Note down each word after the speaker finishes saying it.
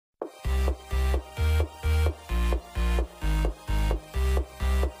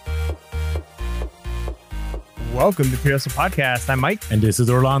Welcome to Pure Hustle Podcast. I'm Mike. And this is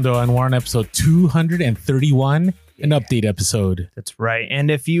Orlando, and we're on episode 231, an update episode. That's right.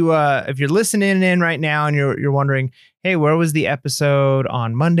 And if you're listening in right now and you're wondering, hey, where was the episode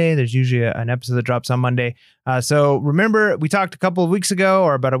on Monday? There's usually an episode that drops on Monday. So remember, we talked a couple of weeks ago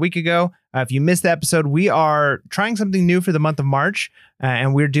or about a week ago. If you missed the episode, we are trying something new for the month of March,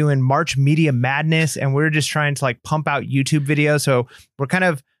 and we're doing March Media Madness, and we're just trying to pump out YouTube videos. So we're kind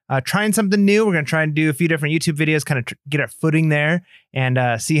of trying something new. We're going to try and do a few different YouTube videos, kind of get our footing there and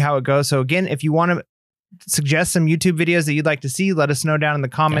see how it goes. So again, if you want to suggest some YouTube videos that you'd like to see, let us know down in the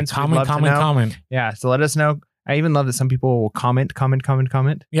comments. Yeah, comment. Yeah, so let us know. I even love that some people will comment.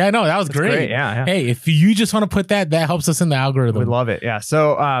 Yeah, I know. That was great. Yeah. Hey, if you just want to put that helps us in the algorithm. We love it. Yeah.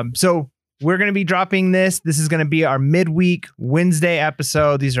 So we're going to be dropping this. This is going to be our midweek Wednesday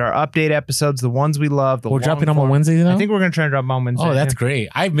episode. These are our update episodes, the ones we love. We're dropping them on Wednesdays now? I think we're going to try and drop them on Wednesday. Oh, that's great.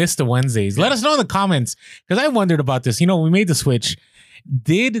 I missed the Wednesdays. Let us know in the comments, because I wondered about this. We made the switch.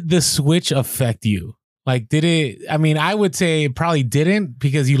 Did the switch affect you? Did it? I mean, I would say it probably didn't,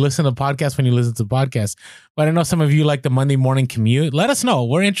 because you listen to the podcast when you listen to the podcast. But I know some of you like the Monday morning commute. Let us know.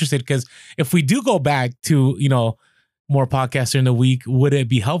 We're interested, because if we do go back to, more podcasts during the week, would it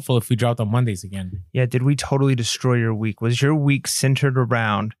be helpful if we dropped on Mondays again? Yeah. Did we totally destroy your week? Was your week centered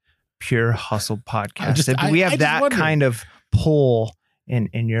around Pure Hustle Podcast? Did we have that kind of pull in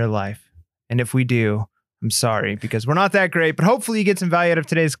your life? And if we do, I'm sorry, because we're not that great, but hopefully you get some value out of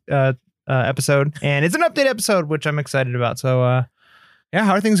today's episode. And it's an update episode, which I'm excited about. So, yeah,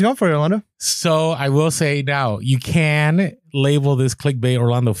 how are things going for you, Orlando? So I will say now, you can label this clickbait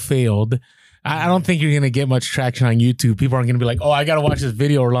Orlando failed. I don't think you're going to get much traction on YouTube. People aren't going to be like, oh, I got to watch this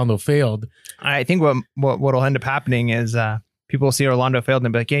video, Orlando failed. I think what'll end up happening is people will see Orlando failed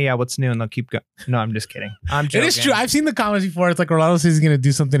and they'll be like, yeah, what's new? And they'll keep going. No, I'm just kidding. I'm joking. It is true. I've seen the comments before. It's like Orlando says he's going to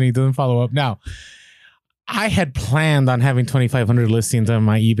do something and he doesn't follow up. Now, I had planned on having 2,500 listings on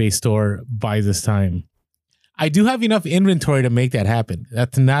my eBay store by this time. I do have enough inventory to make that happen.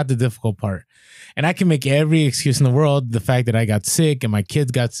 That's not the difficult part. And I can make every excuse in the world. The fact that I got sick and my kids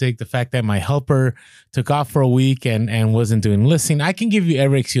got sick, the fact that my helper took off for a week and wasn't doing listing. I can give you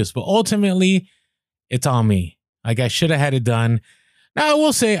every excuse, but ultimately it's on me. I should have had it done. Now, I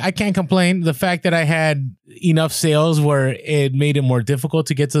will say I can't complain. The fact that I had enough sales where it made it more difficult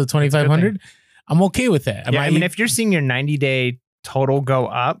to get to the 2,500, I'm okay with that. Yeah, I mean, if you're seeing your 90-day total go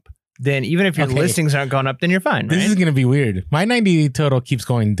up, then even if your listings aren't going up, then you're fine, right? This is going to be weird. My 90-day total keeps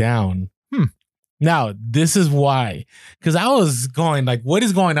going down. Now, this is why. Because I was going what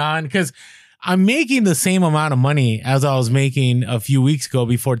is going on? Because I'm making the same amount of money as I was making a few weeks ago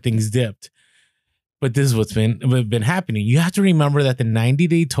before things dipped. But this is what's been happening. You have to remember that the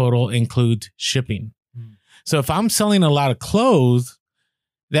 90-day total includes shipping. So if I'm selling a lot of clothes,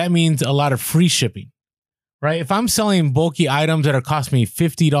 that means a lot of free shipping, right? If I'm selling bulky items that are cost me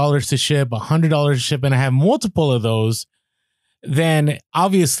 $50 to ship, $100 to ship, and I have multiple of those, then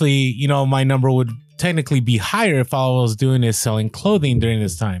obviously, my number would technically be higher if all I was doing is selling clothing during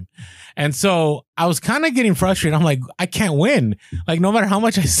this time. And so I was kind of getting frustrated. I'm like, I can't win. No matter how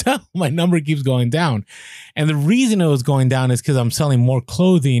much I sell, my number keeps going down. And the reason it was going down is because I'm selling more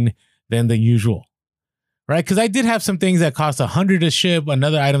clothing than the usual. Right? Because I did have some things that cost $100 to ship,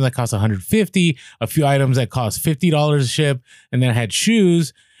 another item that cost $150, a few items that cost $50 to ship, and then I had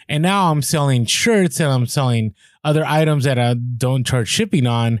shoes. And now I'm selling shirts and I'm selling other items that I don't charge shipping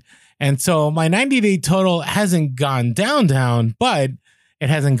on. And so my 90-day total hasn't gone down, but it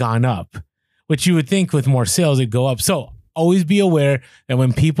hasn't gone up, which you would think with more sales, it'd go up. So always be aware that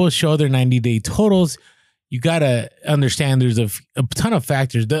when people show their 90-day totals, you got to understand there's a ton of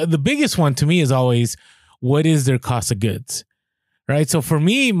factors. The biggest one to me is always, what is their cost of goods? Right. So for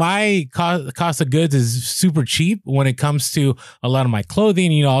me, my cost of goods is super cheap when it comes to a lot of my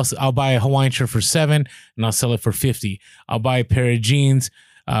clothing. I'll buy a Hawaiian shirt for $7 and I'll sell it for $50. I'll buy a pair of jeans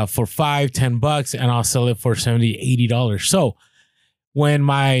for $5-10 and I'll sell it for $70-80. So when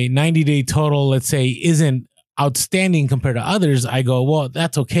my 90-day total, let's say, isn't outstanding compared to others, I go, well,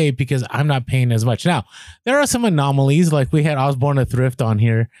 that's okay because I'm not paying as much. Now, there are some anomalies. Like we had Osborne a Thrift on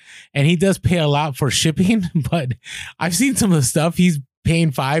here, and he does pay a lot for shipping, but I've seen some of the stuff he's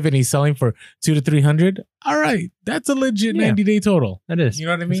paying $5 and he's selling for $200 to $300. All right, that's a legit 90-day total. That is. You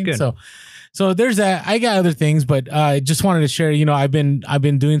know what I mean? So there's that. I got other things, but I just wanted to share, I've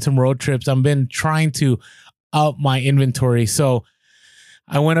been doing some road trips. I've been trying to up my inventory. So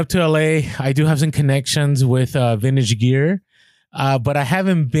I went up to LA. I do have some connections with Vintage Gear, but I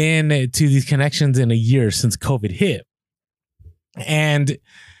haven't been to these connections in a year since COVID hit. And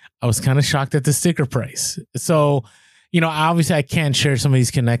I was kind of shocked at the sticker price. So, obviously I can't share some of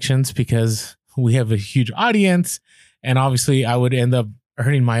these connections because we have a huge audience, and obviously I would end up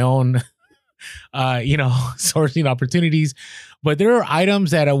earning my own, sourcing opportunities. But there are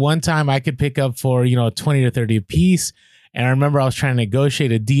items that at one time I could pick up for, 20 to 30 a piece. And I remember I was trying to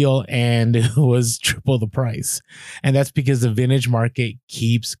negotiate a deal and it was triple the price. And that's because the vintage market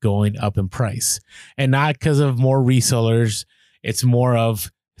keeps going up in price, and not because of more resellers. It's more of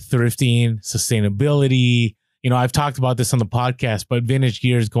thrifting, sustainability. I've talked about this on the podcast, but vintage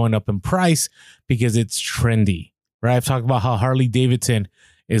gear is going up in price because it's trendy, right? I've talked about how Harley Davidson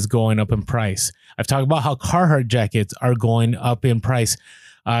is going up in price. I've talked about how Carhartt jackets are going up in price.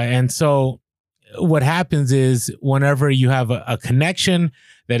 And so what happens is whenever you have a connection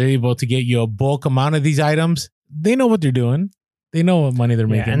that is able to get you a bulk amount of these items, they know what they're doing. They know what money they're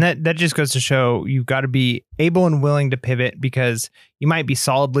making. And that just goes to show you've got to be able and willing to pivot, because you might be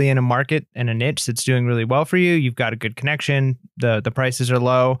solidly in a market and a niche that's doing really well for you. You've got a good connection. The prices are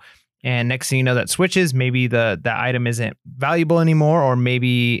low. And next thing you know, that switches. Maybe the item isn't valuable anymore, or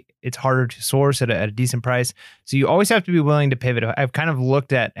maybe it's harder to source at a decent price. So you always have to be willing to pivot. I've kind of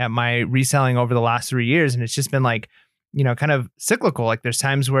looked at my reselling over the last 3 years, and it's just been like, kind of cyclical. Like there's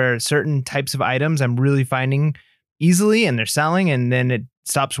times where certain types of items I'm really finding easily and they're selling, and then it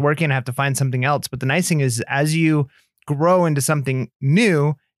stops working. I have to find something else. But the nice thing is, as you grow into something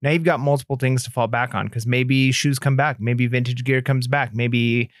new, now you've got multiple things to fall back on, because maybe shoes come back, maybe vintage gear comes back,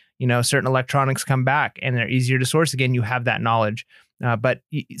 maybe certain electronics come back and they're easier to source again. You have that knowledge. But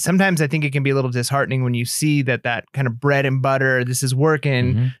sometimes I think it can be a little disheartening when you see that kind of bread and butter, this is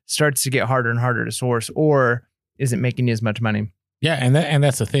working, starts to get harder and harder to source, or isn't making you as much money. Yeah, and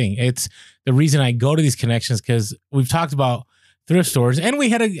that's the thing. It's the reason I go to these connections, because we've talked about thrift stores, and we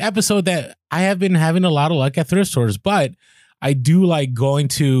had an episode that I have been having a lot of luck at thrift stores, but I do like going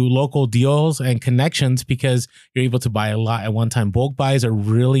to local deals and connections because you're able to buy a lot at one time. Bulk buys are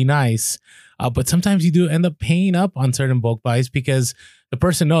really nice, but sometimes you do end up paying up on certain bulk buys because the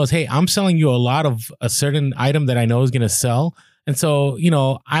person knows, hey, I'm selling you a lot of a certain item that I know is going to sell. And so,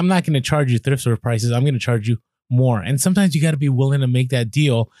 I'm not going to charge you thrift store prices. I'm going to charge you more. And sometimes you got to be willing to make that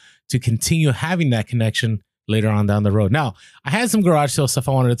deal to continue having that connection later on down the road. Now, I had some garage sale stuff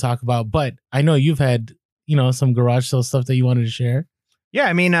I wanted to talk about, but I know you've had some garage sale stuff that you wanted to share. Yeah,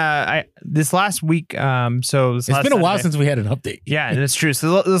 I mean, this last week, it's been a while since we had an update. Yeah, that's true.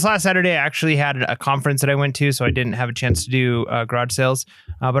 So this last Saturday, I actually had a conference that I went to, so I didn't have a chance to do garage sales.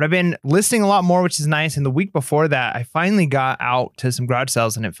 But I've been listing a lot more, which is nice. And the week before that, I finally got out to some garage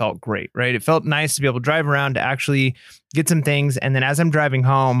sales, and it felt great, right? It felt nice to be able to drive around to actually get some things. And then as I'm driving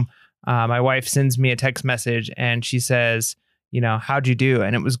home, my wife sends me a text message, and she says, how'd you do?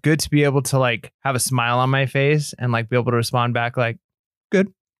 And it was good to be able to like have a smile on my face and like be able to respond back like,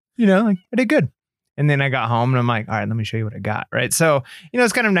 good, like I did good. And then I got home and I'm like, all right, let me show you what I got. Right. So,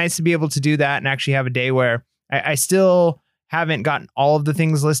 it's kind of nice to be able to do that and actually have a day where I still haven't gotten all of the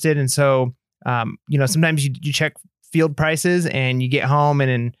things listed. And so, sometimes you check field prices and you get home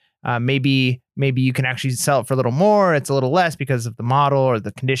and then maybe you can actually sell it for a little more. It's a little less because of the model or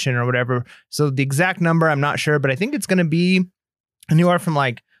the condition or whatever. So the exact number, I'm not sure, but I think it's going to be anywhere from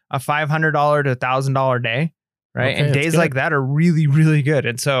like a $500 to $1,000 day. Right. Okay, and days like that are really, really good.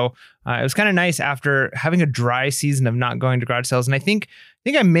 And so it was kind of nice after having a dry season of not going to garage sales. And I think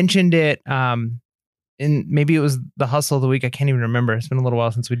I mentioned it in maybe it was the hustle of the week. I can't even remember. It's been a little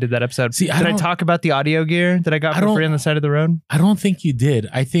while since we did that episode. Did I talk about the audio gear that I got for free on the side of the road? I don't think you did.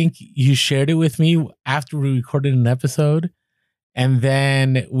 I think you shared it with me after we recorded an episode. And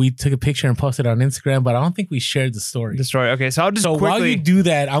then we took a picture and posted it on Instagram, but I don't think we shared the story. Okay, so I'll just quickly... while you do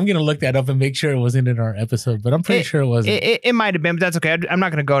that, I'm going to look that up and make sure it wasn't in our episode, but I'm pretty sure it wasn't. It might have been, but that's okay. I'm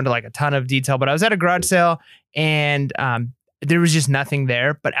not going to go into like a ton of detail, but I was at a garage sale and there was just nothing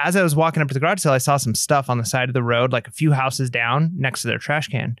there. But as I was walking up to the garage sale, I saw some stuff on the side of the road, like a few houses down next to their trash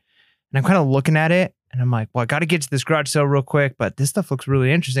can. And I'm kind of looking at it and I'm like, well, I got to get to this garage sale real quick, but this stuff looks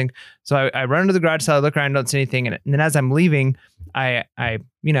really interesting. So I run to the garage sale, I look around, don't see anything. And then as I'm leaving, I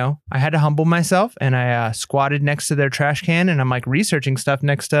had to humble myself and I squatted next to their trash can and I'm like researching stuff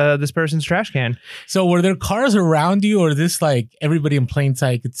next to this person's trash can. So were there cars around you or this like everybody in plain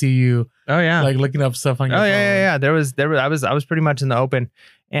sight could see you? Oh yeah. Like looking up stuff on your phone? Yeah. There was, I was pretty much in the open.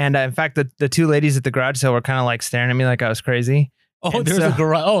 And in fact, the two ladies at the garage sale were kind of like staring at me like I was crazy. Oh, there's a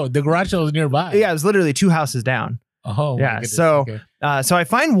garage. Oh, the garage sale was nearby. Yeah, it was literally 2 houses down. Oh, yeah. So, okay. So I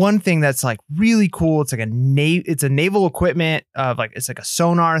find one thing that's like really cool. It's like it's a naval equipment of like it's like a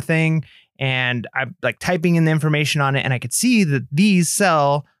sonar thing, and I'm like typing in the information on it, and I could see that these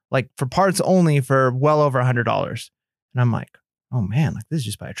sell like for parts only for well over $100. And I'm like, oh man, like this is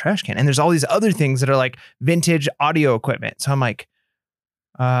just by a trash can. And there's all these other things that are like vintage audio equipment. So I'm like,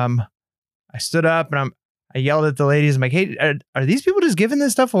 I stood up and I yelled at the ladies. I'm like, hey, are these people just giving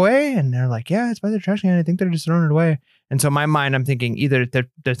this stuff away? And they're like, yeah, it's by their trash can. I think they're just throwing it away. And so in my mind, I'm thinking either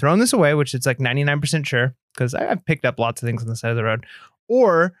they're throwing this away, which it's like 99% sure, because I've picked up lots of things on the side of the road,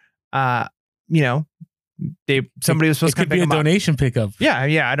 or, you know, somebody was supposed to pick be a donation pickup.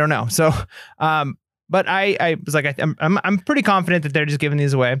 Yeah. I don't know. So, but I was like, I'm pretty confident that they're just giving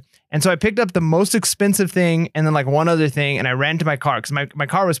these away. And so I picked up the most expensive thing and then like one other thing, and I ran to my car because my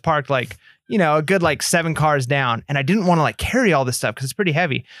car was parked like, you know, a good like 7 cars down, and I didn't want to like carry all this stuff because it's pretty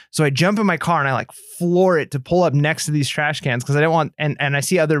heavy. So I jump in my car and I like floor it to pull up next to these trash cans because I didn't want. And I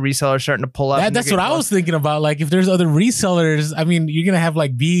see other resellers starting to pull up. That's what I was thinking about. Like if there's other resellers, I mean, you're gonna have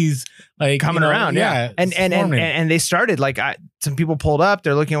like bees like coming around, yeah. And they started like some people pulled up.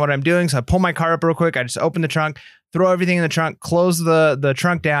 They're looking at what I'm doing, so I pull my car up real quick. I just open the trunk, throw everything in the trunk, close the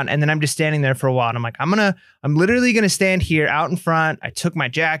trunk down, and then I'm just standing there for a while. And I'm like, I'm literally gonna stand here out in front. I took my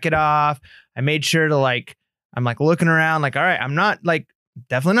jacket off. I made sure to like, I'm like looking around, like, all right, I'm not like,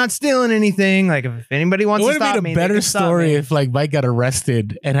 definitely not stealing anything. Like if anybody wants to stop me, it would have been a better story if like Mike got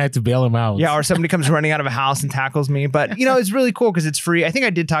arrested and I had to bail him out. Yeah, or somebody comes running out of a house and tackles me. But you know, it's really cool because it's free. I think I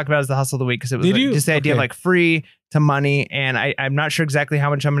did talk about it as the hustle of the week because it was like, just the idea of like free to money. And I'm not sure exactly how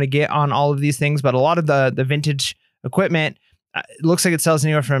much I'm going to get on all of these things, but a lot of the vintage equipment, it looks like it sells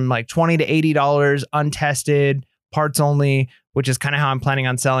anywhere from like $20 to $80 untested, parts only, which is kind of how I'm planning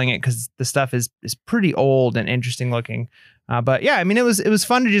on selling it because the stuff is pretty old and interesting looking. But yeah, I mean, it was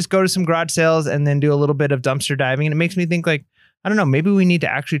fun to just go to some garage sales and then do a little bit of dumpster diving. And it makes me think like, I don't know, maybe we need to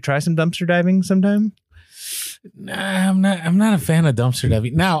actually try some dumpster diving sometime. Nah, I'm not a fan of dumpster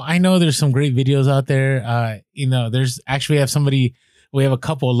diving. Now, I know there's some great videos out there. You know, we have a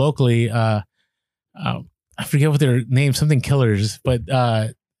couple locally. I forget what their name, something killers, but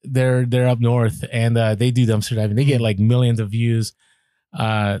they're up north and they do dumpster diving. They get like millions of views.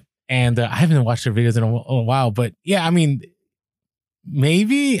 And I haven't watched their videos in a while, but yeah, I mean,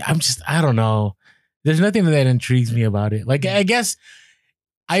 maybe I don't know. There's nothing that intrigues me about it. Like, I guess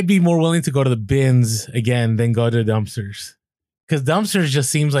I'd be more willing to go to the bins again than go to dumpsters. Because dumpsters just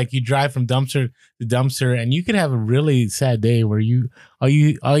seems like you drive from dumpster to dumpster and you could have a really sad day where all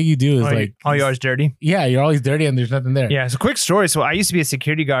you do is like all yours dirty. Yeah, you're always dirty and there's nothing there. Yeah, it's a quick story. So I used to be a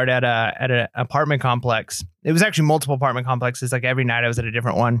security guard at an apartment complex. It was actually multiple apartment complexes. Like every night I was at a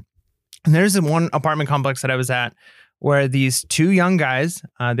different one. And there's one apartment complex that I was at where these 2 young guys,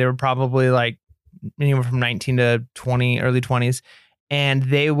 they were probably like anywhere from 19 to 20, early 20s, and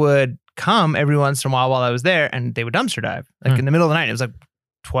they would come every once in a while I was there and they would dumpster dive like in the middle of the night. It was like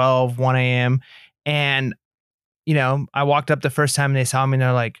 1 a.m. And, you know, I walked up the first time and they saw me and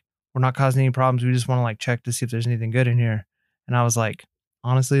they're like, we're not causing any problems. We just want to like check to see if there's anything good in here. And I was like,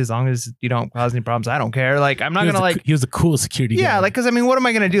 honestly, as long as you don't cause any problems, I don't care. Like, I'm not going to like... He was a cool security guy. Yeah, like, because I mean, what am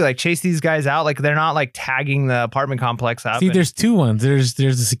I going to do? Like, chase these guys out? Like, they're not like tagging the apartment complex up. See, there's 2 ones. There's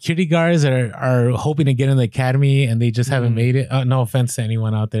the security guards that are hoping to get in the academy and they just haven't made it. No offense to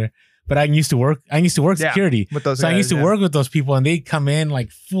anyone out there. But I used to work security with those so guys, I used to work with those people and they come in like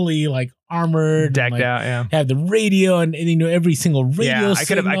fully like armored, decked like, out, yeah. Have the radio and you know every single radio. Yeah, I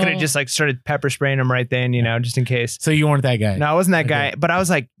could have just like started pepper spraying them right then, you know, just in case. So you weren't that guy. No, I wasn't that guy. But I was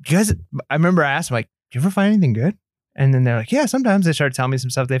like, you guys, I remember I asked them like, do you ever find anything good? And then they're like, yeah, sometimes. They started telling me some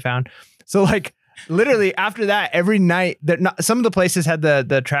stuff they found. So like literally after that, every night, some of the places had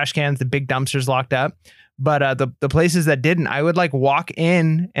the trash cans, the big dumpsters locked up. But the places that didn't, I would like walk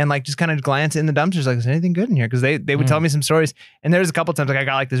in and like just kind of glance in the dumpsters, like, is there anything good in here? Because they would tell me some stories. And there's a couple times like I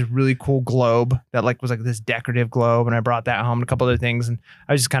got like this really cool globe that like was like this decorative globe, and I brought that home and a couple other things. And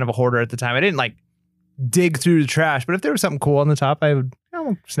I was just kind of a hoarder at the time. I didn't like dig through the trash, but if there was something cool on the top, I would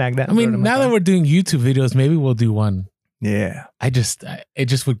snag that. I mean, now that we're doing YouTube videos, maybe we'll do one. Yeah, it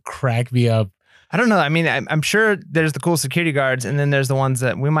just would crack me up. I don't know. I mean, I'm sure there's the cool security guards, and then there's the ones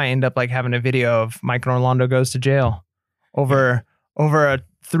that we might end up like having a video of Mike and Orlando goes to jail over a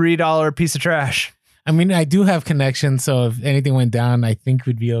 $3 piece of trash. I mean, I do have connections, so if anything went down, I think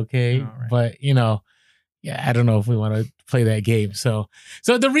we'd be okay. Right. But you know, yeah, I don't know if we want to play that game. So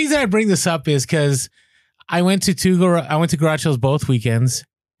the reason I bring this up is because I went to garage sales both weekends,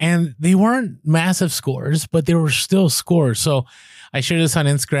 and they weren't massive scores, but they were still scores. So I shared this on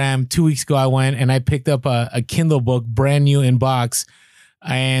Instagram. 2 weeks ago, I went and I picked up a Kindle book, brand new in box,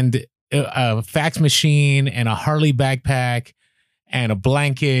 and a fax machine and a Harley backpack and a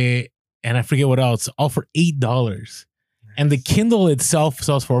blanket and I forget what else, all for $8. Nice. And the Kindle itself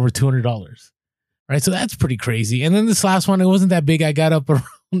sells for over $200. Right. So that's pretty crazy. And then this last one, it wasn't that big. I got up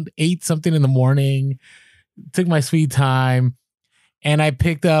around 8 something in the morning, took my sweet time. and I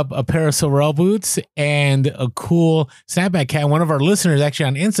picked up a pair of Sorel boots and a cool snapback hat. One of our listeners actually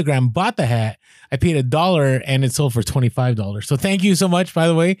on Instagram bought the hat. I paid $1 and it sold for $25. So thank you so much, by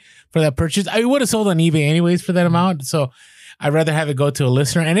the way, for that purchase. I would have sold on eBay anyways for that amount. So I'd rather have it go to a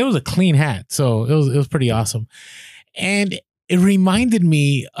listener, and it was a clean hat. So it was pretty awesome. And it reminded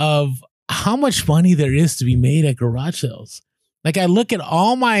me of how much money there is to be made at garage sales. Like I look at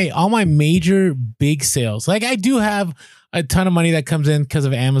all my major big sales. Like I do have a ton of money that comes in because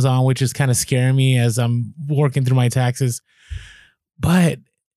of Amazon, which is kind of scaring me as I'm working through my taxes. But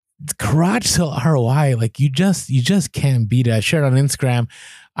garage sale ROI, like you just can't beat it. I shared on Instagram.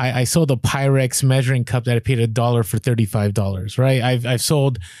 I sold a Pyrex measuring cup that I paid $1 for $35. Right. I've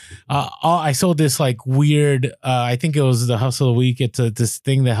sold, I sold this like weird. I think it was the hustle of the week. It's this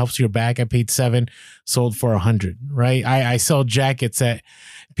thing that helps your back. I paid $7, sold for $100. Right. I sell jackets that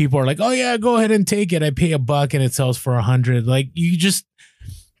people are like, oh yeah, go ahead and take it. I pay $1 and it sells for $100. Like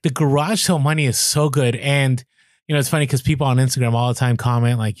the garage sale money is so good. And you know, it's funny because people on Instagram all the time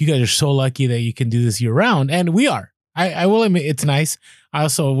comment like, you guys are so lucky that you can do this year round. And we are. I will admit it's nice.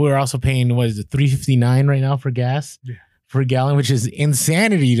 We're also paying, what is it, $3.59 right now for gas for a gallon, which is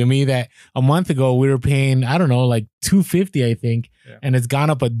insanity to me that a month ago we were paying, I don't know, like $2.50, I think. Yeah. And it's gone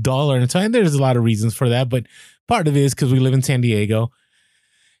up $1. And so there's a lot of reasons for that. But part of it is because we live in San Diego.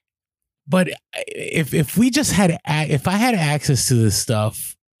 But if we just if I had access to this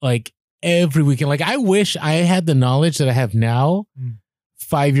stuff, like every weekend, like I wish I had the knowledge that I have now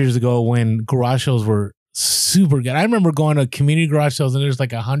 5 years ago when garage sales were super good. I remember going to community garage sales and there's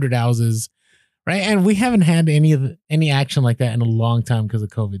like 100 houses, right? And we haven't had any action like that in a long time because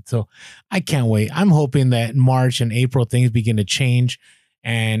of COVID. So I can't wait. I'm hoping that March and April things begin to change.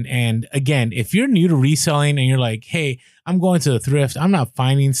 And again, if you're new to reselling and you're like, hey, I'm going to the thrift, I'm not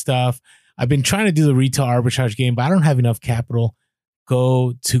finding stuff. I've been trying to do the retail arbitrage game, but I don't have enough capital.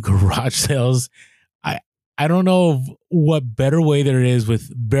 Go to garage sales. I don't know what better way there is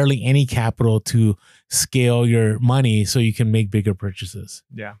with barely any capital to scale your money so you can make bigger purchases.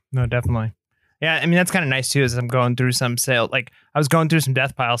 Yeah, no, definitely. Yeah, I mean, that's kind of nice too, as I'm going through some sale. Like I was going through some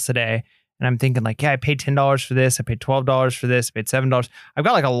death piles today and I'm thinking like, yeah, I paid $10 for this. I paid $12 for this. I paid $7. I've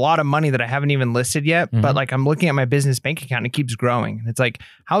got like a lot of money that I haven't even listed yet, but like I'm looking at my business bank account and it keeps growing. And it's like,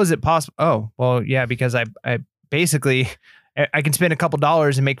 how is it possible? Oh, well, yeah, because I basically... I can spend a couple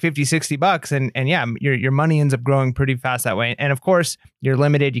dollars and make $50-$60 and yeah, your money ends up growing pretty fast that way. And of course, you're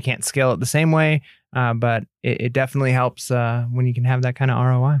limited. You can't scale it the same way, but it definitely helps when you can have that kind of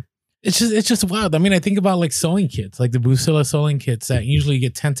ROI. It's just wild. I mean, I think about like sewing kits, like the Busilla sewing kits that usually you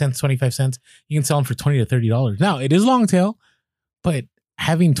get 10 cents, 25 cents. You can sell them for $20 to $30. Now, it is long tail, but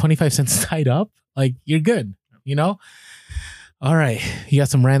having 25 cents tied up, like you're good, you know? All right. You got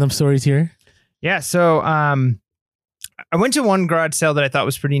some random stories here? Yeah. So, I went to one garage sale that I thought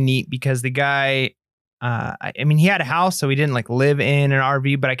was pretty neat because the guy, I mean, he had a house, so he didn't like live in an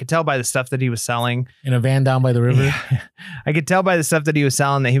RV, but I could tell by the stuff that he was selling. In a van down by the river? Yeah. I could tell by the stuff that he was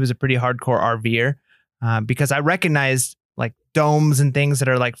selling that he was a pretty hardcore RVer because I recognized like domes and things that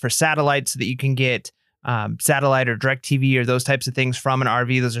are like for satellites so that you can get satellite or DirecTV or those types of things from an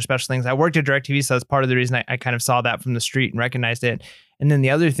RV. Those are special things. I worked at DirecTV, so that's part of the reason I kind of saw that from the street and recognized it. And then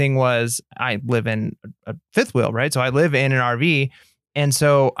the other thing was I live in a fifth wheel, right? So I live in an RV. And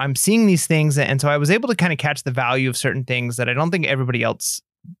so I'm seeing these things. And so I was able to kind of catch the value of certain things that I don't think everybody else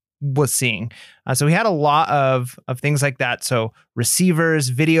was seeing. So we had a lot of things like that. So receivers,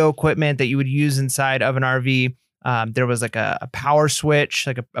 video equipment that you would use inside of an RV. There was like a power switch,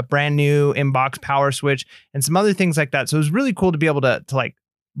 like a brand new inbox power switch and some other things like that. So it was really cool to be able to like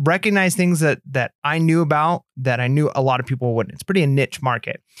recognize things that I knew about that I knew a lot of people wouldn't. It's pretty a niche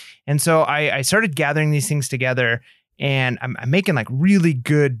market. And so I started gathering these things together and I'm making like really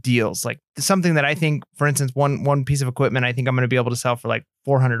good deals. Like something that I think, for instance, one piece of equipment, I think I'm going to be able to sell for like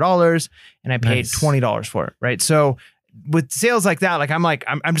 $400 and I paid $20 for it. Right. So with sales like that, like I'm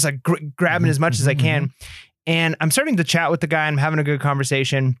just like grabbing as much as I can. And I'm starting to chat with the guy and I'm having a good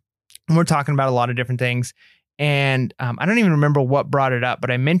conversation and we're talking about a lot of different things. And I don't even remember what brought it up,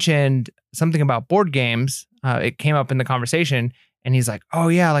 but I mentioned something about board games. It came up in the conversation and he's like, oh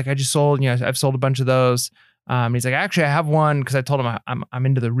yeah, like I just sold, I've sold a bunch of those. He's like, actually I have one because I told him I'm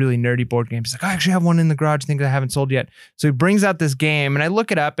into the really nerdy board games. He's like, I actually have one in the garage, things I haven't sold yet. So he brings out this game and I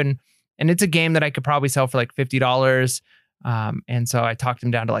look it up and it's a game that I could probably sell for like $50. And so I talked him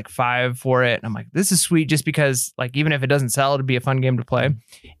down to like $5 for it. And I'm like, this is sweet just because like, even if it doesn't sell, it'd be a fun game to play.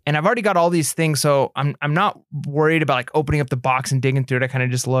 And I've already got all these things. So I'm not worried about like opening up the box and digging through it. I kind of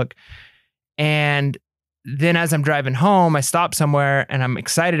just look and then as I'm driving home, I stop somewhere and I'm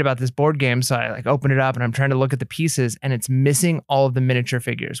excited about this board game. So I like open it up and I'm trying to look at the pieces and it's missing all of the miniature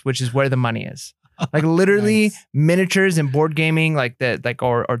figures, which is where the money is. Like literally Nice. miniatures and board gaming, like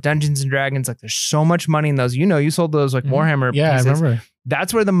or Dungeons and Dragons. Like there's so much money in those. You know, you sold those like Warhammer Yeah, pieces. I remember.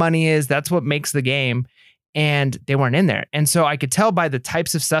 That's where the money is. That's what makes the game. And they weren't in there. And so I could tell by the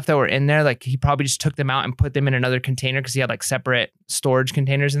types of stuff that were in there, like he probably just took them out and put them in another container because he had like separate storage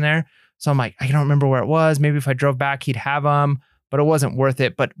containers in there. So I'm like, I don't remember where it was. Maybe if I drove back, he'd have them, but it wasn't worth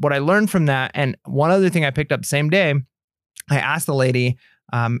it. But what I learned from that, and one other thing I picked up the same day, I asked the lady,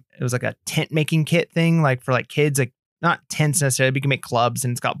 it was like a tent making kit thing, like for like kids, like not tents necessarily, but you can make clubs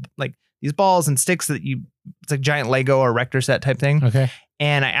and it's got like these balls and sticks that it's like giant Lego or Rector set type thing. Okay.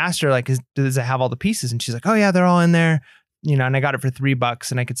 And I asked her like, does it have all the pieces? And she's like, oh yeah, they're all in there. You know, and I got it for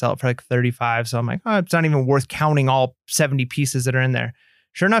 $3 and I could sell it for like 35. So I'm like, oh, it's not even worth counting all 70 pieces that are in there.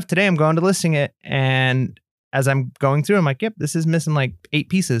 Sure enough, today I'm going to listing it. And as I'm going through, I'm like, yep, this is missing like 8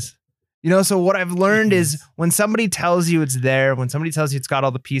 pieces. You know, so what I've learned is when somebody tells you it's there, when somebody tells you it's got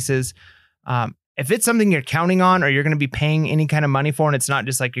all the pieces, if it's something you're counting on or you're going to be paying any kind of money for, and it's not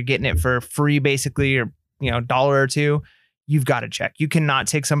just like you're getting it for free, basically, or, you know, $1 or $2, you've got to check. You cannot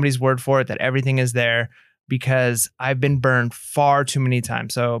take somebody's word for it that everything is there, because I've been burned far too many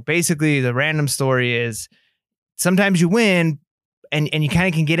times. So basically the random story is sometimes you win and you kind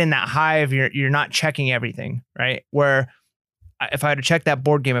of can get in that high of you're not checking everything, right? Where if I had to check that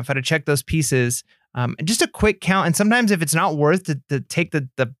board game, if I had to check those pieces, and just a quick count. And sometimes if it's not worth to take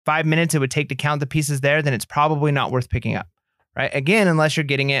the 5 minutes it would take to count the pieces there, then it's probably not worth picking up, right? Again, unless you're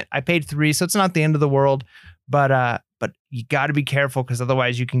getting it. I paid $3, so it's not the end of the world, but you got to be careful because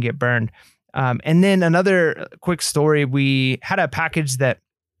otherwise you can get burned. And then another quick story, we had a package that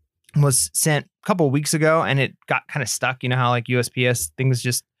was sent a couple of weeks ago and it got kind of stuck. You know how like USPS things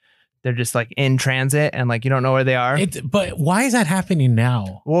they're just like in transit and like you don't know where they are. But why is that happening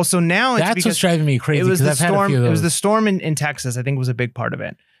now? Well, so now it's That's what's driving me crazy. It was the I've had a storm. few of It was the those. storm in Texas. I think was a big part of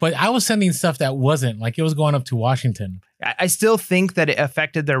it. But I was sending stuff that wasn't, like it was going up to Washington. I still think that it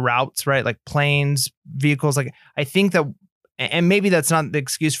affected their routes, right? Like planes, vehicles. Like I think that, and maybe that's not the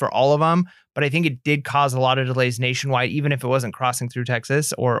excuse for all of them, but I think it did cause a lot of delays nationwide, even if it wasn't crossing through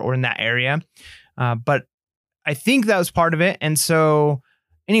Texas or in that area. But I think that was part of it. And so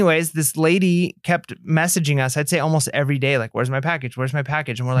anyways, this lady kept messaging us, I'd say almost every day, like, where's my package? Where's my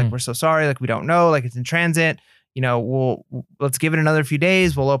package? And we're like, we're so sorry. Like, we don't know. Like, it's in transit. You know, let's give it another few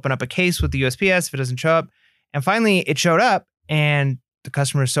days. We'll open up a case with the USPS if it doesn't show up. And finally it showed up and the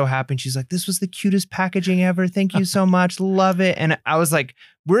customer is so happy. And she's like, this was the cutest packaging ever. Thank you so much. Love it. And I was like,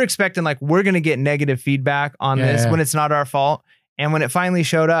 we're expecting like, we're going to get negative feedback on this when it's not our fault. And when it finally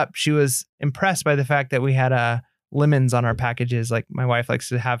showed up, she was impressed by the fact that we had lemons on our packages. Like my wife likes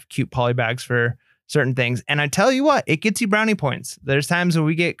to have cute poly bags for certain things. And I tell you what, it gets you brownie points. There's times where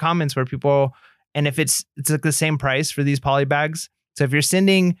we get comments where people, and if it's like the same price for these poly bags. So if you're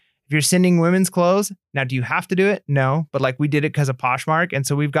sending women's clothes, now do you have to do it? No, but like we did it because of Poshmark. And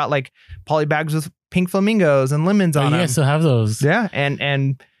so we've got like poly bags with pink flamingos and lemons on them. You guys still have those. Yeah.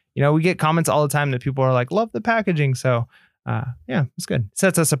 And you know, we get comments all the time that people are like, love the packaging. So yeah, it's good. It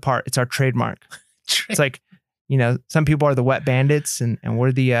sets us apart. It's our trademark. It's like, you know, some people are the wet bandits and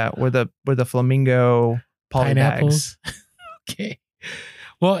we're the flamingo poly Pineapples. bags. Okay.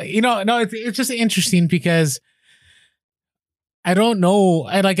 Well, you know, no, it's just interesting because I don't know.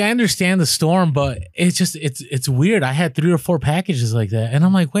 I understand the storm, but it's weird. I had 3 or 4 packages like that. And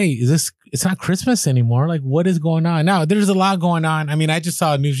I'm like, wait, it's not Christmas anymore. Like, what is going on? Now, there's a lot going on. I mean, I just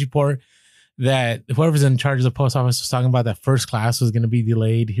saw a news report that whoever's in charge of the post office was talking about that first class was going to be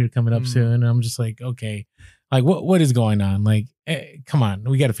delayed here coming up soon. And I'm just like, okay, like what is going on? Like, come on,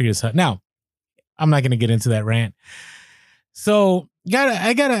 we got to figure this out. Now, I'm not going to get into that rant. So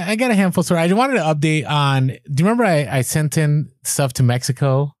I got a handful. So I wanted to update on, do you remember I sent in stuff to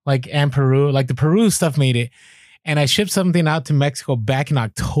Mexico, like, and Peru, like the Peru stuff made it. And I shipped something out to Mexico back in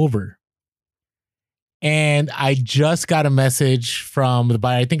October. And I just got a message from the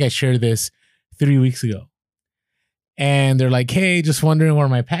buyer. I think I shared this 3 weeks ago. And they're like, hey, just wondering where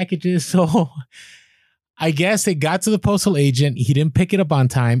my package is. So I guess it got to the postal agent. He didn't pick it up on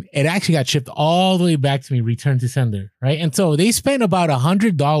time. It actually got shipped all the way back to me, returned to sender, right? And so they spent about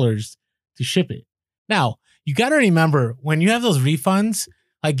 $100 to ship it. Now, you got to remember, when you have those refunds,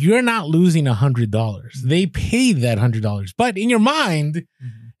 like, you're not losing $100. They paid that $100. But in your mind,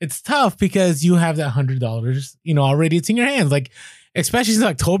 it's tough because you have that $100, you know, already it's in your hands. Like, especially since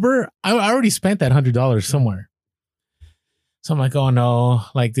October, I already spent that $100 somewhere. So I'm like, oh no,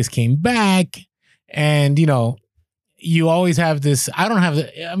 like, this came back. And, you know, you always have this. I don't have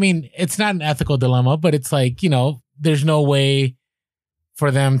I mean, it's not an ethical dilemma, but it's like, there's no way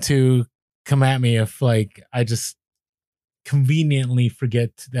for them to come at me if like I just conveniently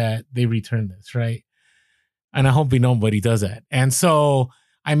forget that they returned this, right? And I hope nobody does that. And so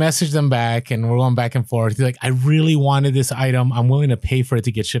I messaged them back and we're going back and forth. He's like, I really wanted this item. I'm willing to pay for it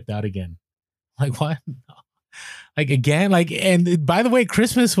to get shipped out again. Like, what? Like, again? Like, and by the way,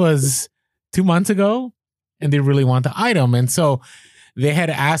 Christmas was 2 months ago and they really want the item. And so they had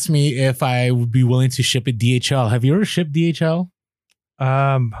asked me if I would be willing to ship it DHL. Have you ever shipped DHL?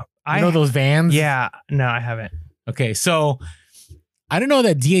 I know those vans? Yeah. No, I haven't. Okay. So I didn't know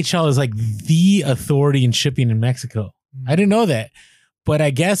that DHL is like the authority in shipping in Mexico. I didn't know that. But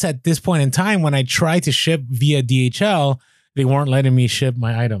I guess at this point in time, when I tried to ship via DHL, they weren't letting me ship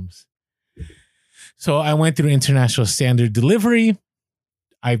my items. So I went through International Standard Delivery.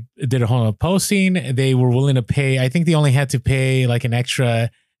 I did a whole posting. They were willing to pay. I think they only had to pay like an extra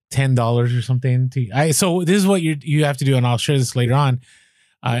 $10 or something. So this is what you have to do, and I'll share this later on.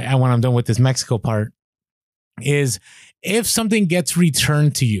 And when I'm done with this Mexico part, is if something gets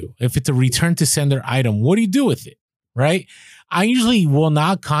returned to you, if it's a return to sender item, what do you do with it? Right? I usually will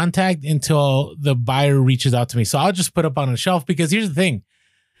not contact until the buyer reaches out to me. So I'll just put up on a shelf, because here's the thing.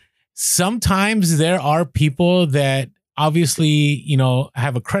 Sometimes there are people that obviously,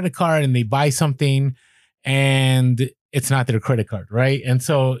 have a credit card and they buy something and it's not their credit card, right? And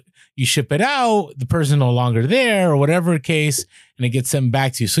so you ship it out, the person no longer there or whatever case, and it gets sent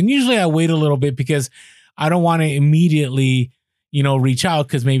back to you. So usually I wait a little bit because I don't want to immediately reach out,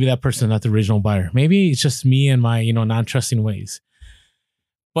 because maybe that person's not the original buyer. Maybe it's just me and my, non-trusting ways.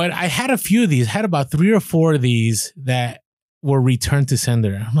 But I had a few of these, had about 3 or 4 of these that were returned to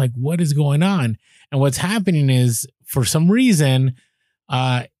sender. I'm like, what is going on? And what's happening is, for some reason,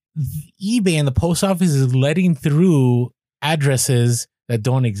 eBay and the post office is letting through addresses that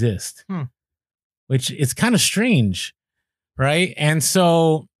don't exist, which is kind of strange, right? And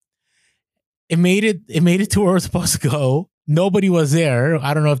so it made it to where it was supposed to go. Nobody was there.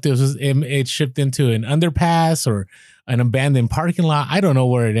 I don't know if it shipped into an underpass or an abandoned parking lot. I don't know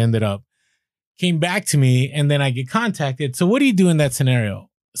where it ended up. Came back to me, and then I get contacted. So what do you do in that scenario?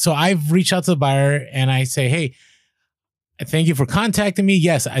 So I've reached out to the buyer and I say, hey, thank you for contacting me.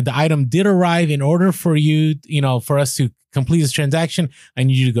 Yes, the item did arrive. In order for you, for us to complete this transaction, I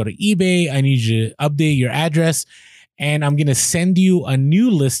need you to go to eBay. I need you to update your address, and I'm going to send you a new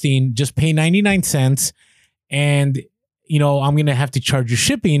listing. Just pay 99 cents. And I'm going to have to charge you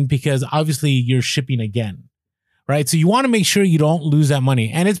shipping, because obviously you're shipping again, right? So you want to make sure you don't lose that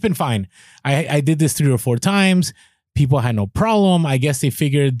money. And it's been fine. I did this 3 or 4 times. People had no problem. I guess they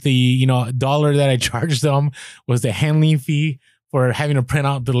figured the, dollar that I charged them was the handling fee for having to print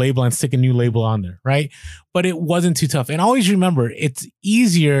out the label and stick a new label on there, right? But it wasn't too tough. And always remember, it's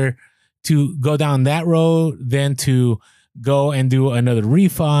easier to go down that road than to go and do another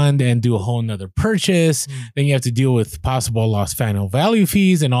refund and do a whole nother purchase. Then you have to deal with possible lost final value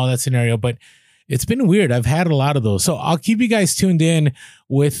fees and all that scenario. But it's been weird. I've had a lot of those. So I'll keep you guys tuned in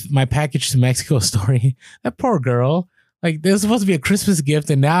with my package to Mexico story. That poor girl. Like, this was supposed to be a Christmas gift,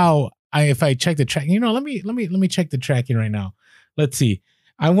 and now if I check the tracking, let me check the tracking right now. Let's see.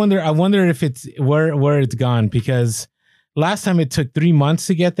 I wonder if it's where it's gone, because last time it took 3 months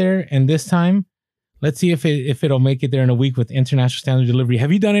to get there, and this time, let's see if it'll make it there in a week with International Standard Delivery.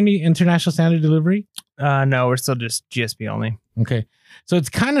 Have you done any International Standard Delivery? No, we're still just GSP only. Okay. So it's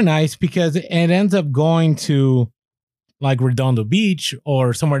kind of nice because it ends up going to like Redondo Beach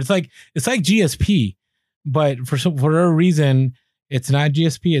or somewhere. It's like GSP, but for whatever reason, it's not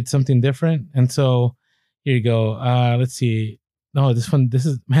GSP. It's something different. And so here you go. Let's see. No,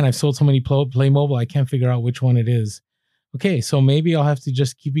 I've sold so many Playmobil. I can't figure out which one it is. Okay. So maybe I'll have to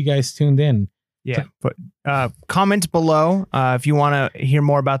just keep you guys tuned in. Yeah. But comment below if you want to hear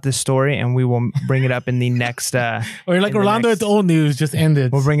more about this story, and we will bring it up in the next. Or like Orlando at the old news just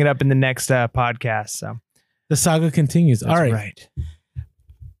ended. We'll bring it up in the next podcast. So the saga continues. That's all right. Right.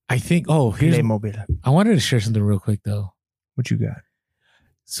 I think. I wanted to share something real quick though. What you got?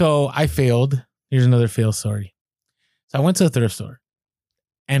 So I failed. Here's another fail story. So I went to a thrift store,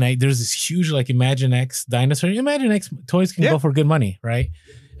 and there's this huge like Imaginext dinosaur. Imaginext toys can go for good money, right?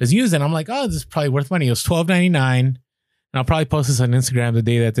 It's used, and I'm like, oh, this is probably worth money. It was $12.99, and I'll probably post this on Instagram the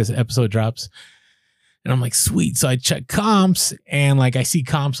day that this episode drops. And I'm like, sweet. So I check comps, and like I see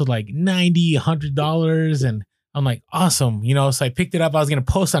comps with like $90, $100, and I'm like, awesome. So I picked it up. I was gonna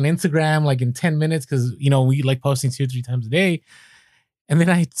post on Instagram like in 10 minutes because we like posting 2 or 3 times a day. And then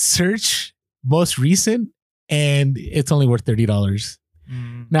I search most recent, and it's only worth $30.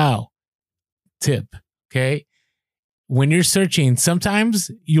 Now, tip, okay? when you're searching,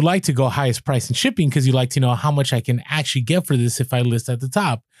 sometimes you like to go highest price in shipping because you like to know how much I can actually get for this if I list at the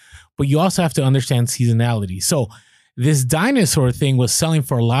top. But you also have to understand seasonality. So this dinosaur thing was selling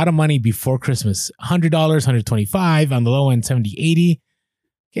for a lot of money before Christmas. $100, $125, on the low end, $70, $80.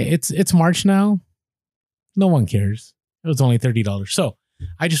 Okay, it's March now. No one cares. It was only $30. So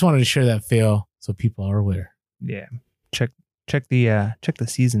I just wanted to share that fail so people are aware. Yeah. Check the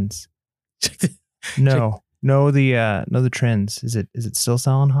seasons. Know the trends. Is it still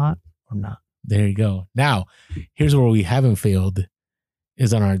selling hot or not? There you go. Now, here's where we haven't failed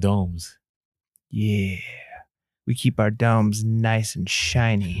is on our domes. Yeah. We keep our domes nice and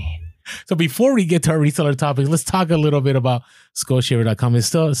shiny. So before we get to our reseller topic, let's talk a little bit about skullshaver.com.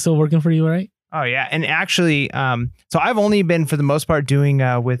 It's still working for you, right? Oh yeah. And actually, so I've only been for the most part doing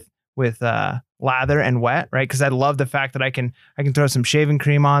with lather and wet, right? Because I love the fact that I can throw some shaving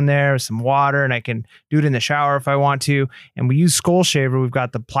cream on there, some water, and I can do it in the shower if I want to. And we use Skull Shaver. We've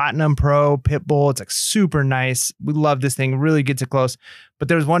got the Platinum Pro Pitbull. It's like super nice. We love this thing. Really gets it close. But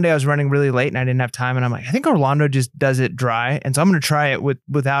there was one day I was running really late and I didn't have time, and I'm like, I think Orlando just does it dry, and so I'm going to try it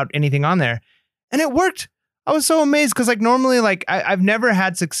without anything on there, and it worked. I was so amazed because like normally like I've never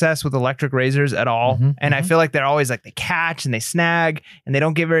had success with electric razors at all. And I feel like they're always like they catch and they snag and they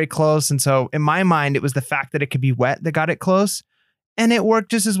don't get very close. And so in my mind, it was the fact that it could be wet that got it close, and it worked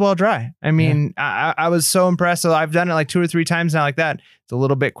just as well dry. I mean, I was so impressed. So I've done it like 2 or 3 times now like that. It's a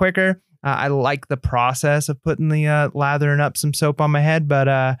little bit quicker. I like the process of putting the lathering up some soap on my head.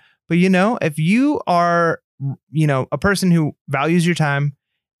 But you know, if you are, you know, a person who values your time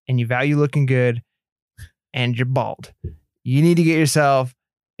and you value looking good, and you're bald, you need to get yourself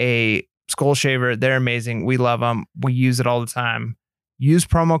a Skull Shaver. They're amazing. We love them. We use it all the time. Use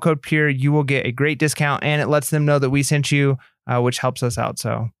promo code PURE. You will get a great discount, and it lets them know that we sent you, which helps us out.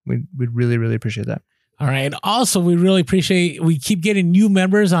 So we'd really, really appreciate that. All right. And also, we really appreciate, we keep getting new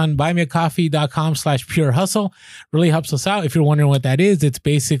members on buymeacoffee.com/purehustle. Really helps us out. If you're wondering what that is, it's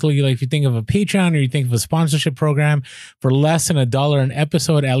basically like if you think of a Patreon or you think of a sponsorship program for less than $1 an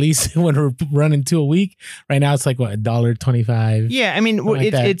episode, at least when we're running 2 a week. Right now, it's like what, $1.25? Yeah. I mean,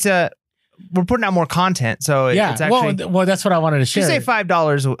 it's we're putting out more content. So yeah, it's actually, well, that's what I wanted to share. You say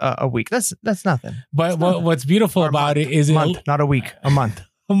 $5 a week. That's nothing. But what's beautiful about it is not a week, a month.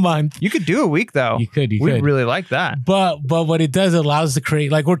 A month. You could do a week though. You could. We really like that. But what it does, it allows us to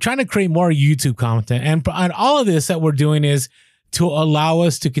create, like we're trying to create more YouTube content, and all of this that we're doing is to allow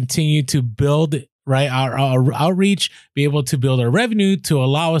us to continue to build our outreach, be able to build our revenue, to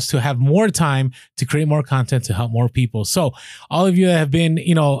allow us to have more time to create more content to help more people. So all of you that have been,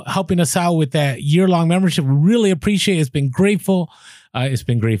 you know, helping us out with that year-long membership, we really appreciate it. It's been grateful. It's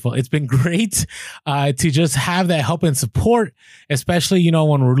been great to just have that help and support, especially, you know,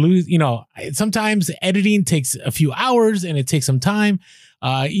 when we're losing, you know, sometimes editing takes a few hours and it takes some time.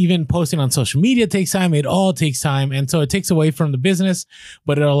 Even posting on social media takes time. It all takes time. And so it takes away from the business,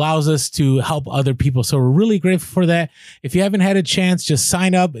 but it allows us to help other people. So we're really grateful for that. If you haven't had a chance, just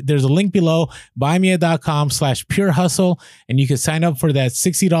sign up. There's a link below, buymeacoffee.com/purehustle. And you can sign up for that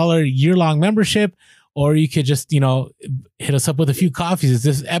 $60 year-long membership. Or you could just, you know, hit us up with a few coffees. Is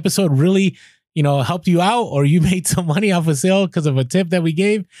this episode really, you know, helped you out, or you made some money off a sale because of a tip that we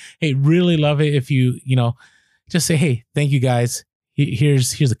gave? Hey, really love it if you know, just say, hey, thank you guys.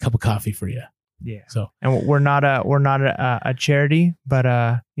 Here's a cup of coffee for you. Yeah. So, and we're not a charity, but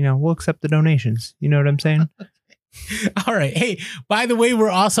you know, we'll accept the donations. You know what I'm saying? All right. Hey, by the way, we're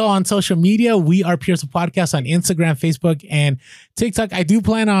also on social media. We are Pure Hustle Podcast on Instagram, Facebook, and TikTok. I do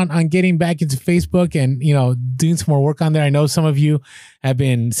plan on getting back into Facebook and, you know, doing some more work on there. I know some of you have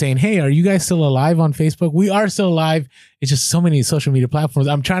been saying, hey, are you guys still alive on Facebook? We are still alive. It's just so many social media platforms.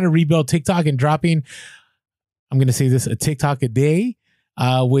 I'm trying to rebuild TikTok and dropping, I'm going to say this, a TikTok a day,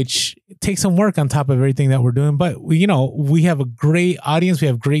 which takes some work on top of everything that we're doing. But we have a great audience. We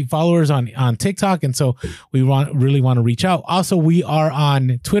have great followers on TikTok. And so we really want to reach out. Also, we are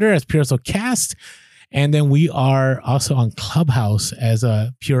on Twitter as Pure Hustle Cast. And then we are also on Clubhouse as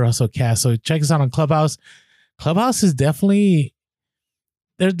a Pure Hustle Cast. So check us out on Clubhouse. Clubhouse is definitely,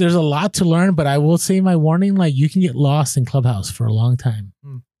 there's a lot to learn, but I will say my warning, like you can get lost in Clubhouse for a long time.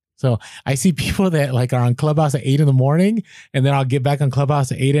 So I see people that like are on Clubhouse at 8 in the morning, and then I'll get back on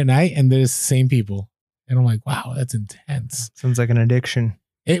Clubhouse at 8 at night, and there's the same people. And I'm like, wow, that's intense. Sounds like an addiction.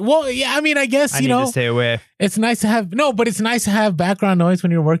 Well, yeah, I mean, I guess, I need to stay away. It's nice to have, but it's nice to have background noise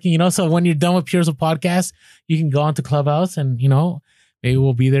when you're working, you know? So when you're done with Pure Hustle Podcast, you can go onto Clubhouse and, you know, maybe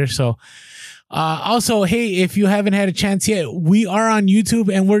we'll be there. So, Also, hey, if you haven't had a chance yet, we are on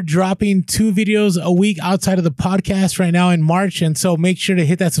YouTube and we're dropping 2 videos a week outside of the podcast right now in March. And so make sure to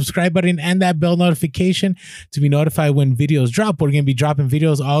hit that subscribe button and that bell notification to be notified when videos drop. We're going to be dropping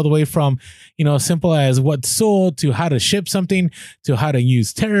videos all the way from, simple as what's sold to how to ship something to how to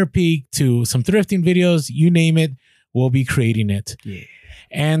use Terapeak to some thrifting videos, you name it, we'll be creating it. Yeah.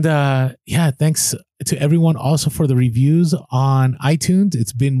 And thanks to everyone also for the reviews on iTunes.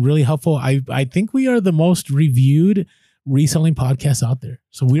 It's been really helpful. I think we are the most reviewed reselling podcast out there.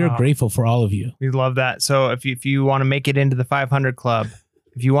 So we are grateful for all of you. We love that. So if you want to make it into the 500 club,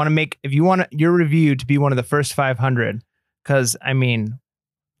 if you want your review to be one of the first 500, because I mean,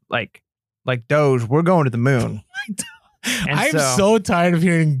 like Doge, we're going to the moon. I'm so tired of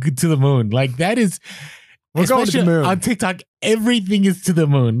hearing to the moon. Like that is. We're going to the moon. On TikTok, everything is to the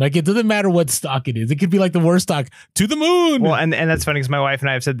moon. Like it doesn't matter what stock it is. It could be like the worst stock, to the moon. Well, and that's funny because my wife and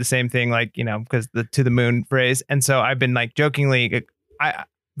I have said the same thing, like, because the to the moon phrase. And so I've been like jokingly, I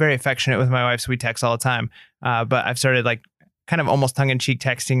very affectionate with my wife, so we text all the time. But I've started like kind of almost tongue in cheek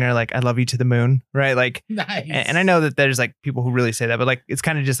texting her like, I love you to the moon. Right. Like, nice. And I know that there's like people who really say that, but like, it's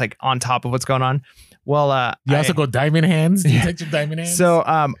kind of just like on top of what's going on. Well, you also go diamond hands. You text your diamond hands. So,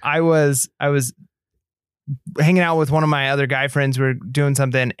 I was hanging out with one of my other guy friends. We were doing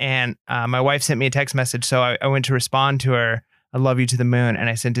something, and my wife sent me a text message. So I went to respond to her, I love you to the moon. And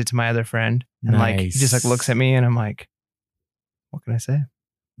I sent it to my other friend. And like, he just like looks at me and I'm like, what can I say?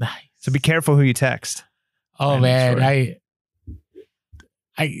 Nice. So be careful who you text. Oh man.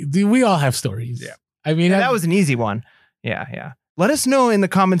 We all have stories. Yeah. I mean, that was an easy one. Yeah. Yeah. Let us know in the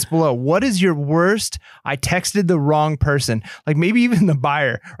comments below. What is your worst? I texted the wrong person. Like maybe even the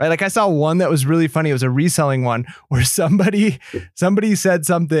buyer, right? Like I saw one that was really funny. It was a reselling one where somebody said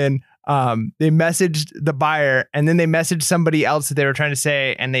something. They messaged the buyer and then they messaged somebody else that they were trying to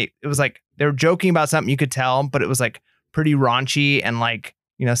say. And it was like, they were joking about something, you could tell, but it was like pretty raunchy and like,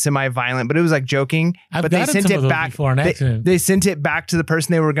 semi-violent, but it was like joking. But they sent it back. They sent it back to the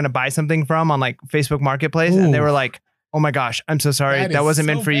person they were going to buy something from on like Facebook Marketplace. Ooh. And they were like, oh my gosh, I'm so sorry. That wasn't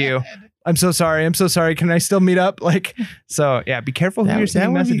meant for you. I'm so sorry. Can I still meet up? Like, so yeah, be careful who you're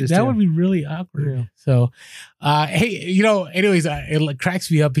sending messages to. That would be really awkward. Yeah. So, hey, anyways, it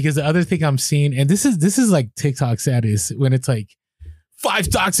cracks me up because the other thing I'm seeing, and this is like TikTok status when it's like 5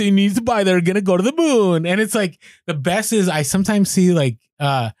 stocks that you need to buy that are going to go to the moon. And it's like, the best is I sometimes see like,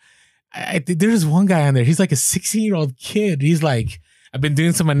 there's one guy on there. He's like a 16-year-old kid. He's like, I've been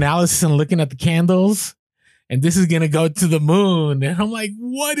doing some analysis and looking at the candles. And this is going to go to the moon. And I'm like,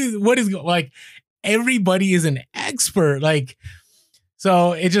 what is like, everybody is an expert. Like,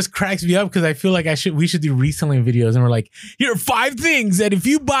 so it just cracks me up because I feel like we should do reselling videos. And we're like, here are 5 things that if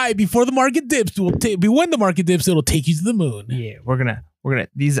you buy before the market dips, when the market dips, it'll take you to the moon. Yeah, we're going to,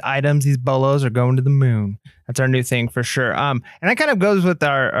 these items, these bolos are going to the moon. That's our new thing for sure. And that kind of goes with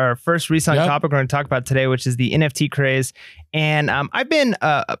our first reselling topic we're going to talk about today, which is the NFT craze. And I've been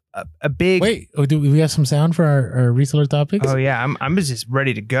a big... Wait, do we have some sound for our reseller topics? Oh yeah, I'm just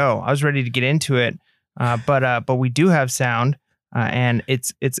ready to go. I was ready to get into it, but we do have sound, and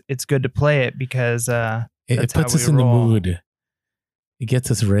it's good to play it because it puts us in the mood. It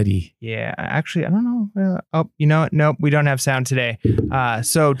gets us ready. Yeah, actually, I don't know. You know what? Nope, we don't have sound today.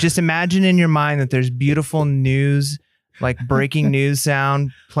 So just imagine in your mind that there's beautiful news, like breaking news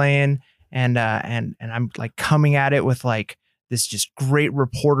sound playing, and I'm like coming at it with like this just great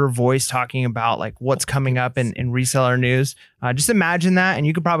reporter voice talking about like what's coming up in reseller news. Just imagine that, and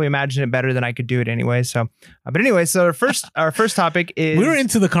you could probably imagine it better than I could do it anyway. So, but anyway, so our first topic is we're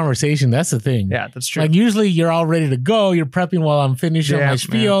into the conversation. That's the thing. Yeah, that's true. Like usually you're all ready to go. You're prepping while I'm finishing my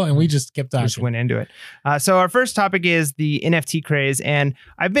spiel, and we just kept talking. We just went into it. So our first topic is the NFT craze, and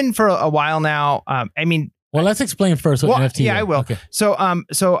I've been for a while now. Well, let's explain first what NFT is. Yeah, I will. Okay. So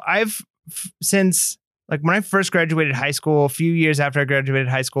I've since like when I first graduated high school, a few years after I graduated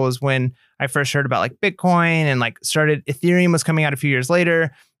high school is when I first heard about like Bitcoin and like started Ethereum was coming out a few years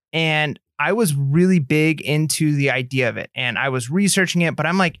later. And I was really big into the idea of it. And I was researching it, but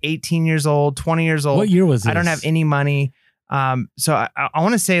I'm like 18 years old, 20 years old. What year was this? I don't have any money. So I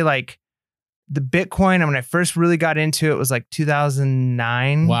want to say like the Bitcoin, when I first really got into it was like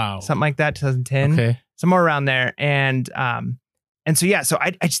 2009. Wow. Something like that, 2010. Okay. Somewhere around there. And so, yeah, so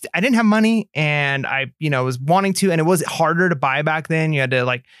I didn't have money and I, was wanting to, and it was harder to buy back then. You had to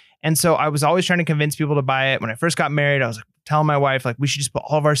like, and so I was always trying to convince people to buy it. When I first got married, I was like telling my wife, like, we should just put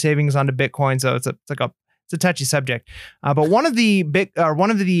all of our savings onto Bitcoin. So it's a touchy subject. But one of the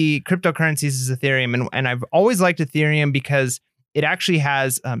cryptocurrencies is Ethereum. And I've always liked Ethereum because it actually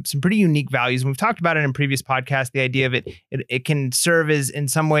has some pretty unique values. And we've talked about it in previous podcasts. The idea of it can serve as, in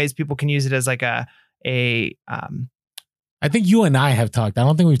some ways, people can use it as like a I think you and I have talked. I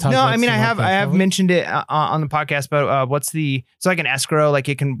don't think we've talked. No, about I mean, I have mentioned it on the podcast, but it's like an escrow. Like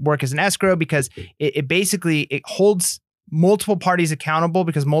it can work as an escrow because it basically holds multiple parties accountable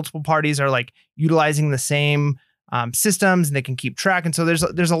because multiple parties are like utilizing the same systems and they can keep track. And so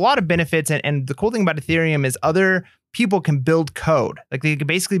there's a lot of benefits. And the cool thing about Ethereum is other people can build code. Like they can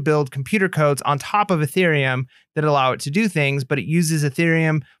basically build computer codes on top of Ethereum that allow it to do things, but it uses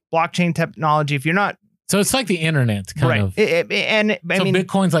Ethereum blockchain technology. If you're not, so it's like the internet, kind of. I mean,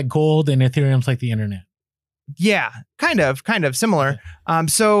 Bitcoin's like gold and Ethereum's like the internet. Yeah, kind of similar.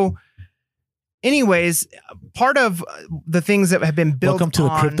 So anyways, part of the things that have been built. Welcome to the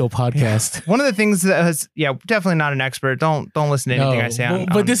crypto podcast. One of the things that has, definitely not an expert. Don't listen to anything I say.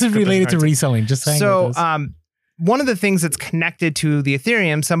 But this is related to reselling. Just saying. So, one of the things that's connected to the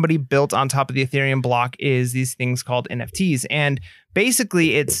Ethereum, somebody built on top of the Ethereum block, is these things called NFTs, and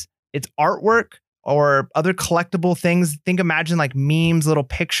basically it's artwork or other collectible things. Imagine like memes, little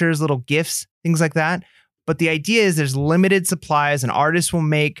pictures, little GIFs, things like that. But the idea is there's limited supplies. An artist will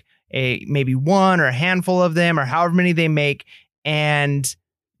make maybe one or a handful of them or however many they make, and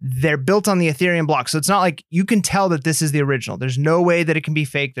they're built on the Ethereum block. So it's not like you can tell that this is the original. There's no way that it can be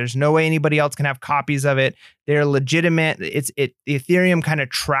fake. There's no way anybody else can have copies of it. They're legitimate. The Ethereum kind of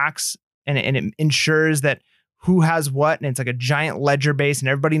tracks and it ensures that who has what, and it's like a giant ledger base and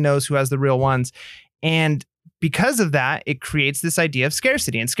everybody knows who has the real ones. And because of that, it creates this idea of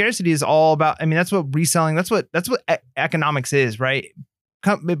scarcity. And scarcity is all about, I mean, that's what reselling, that's what economics is, right?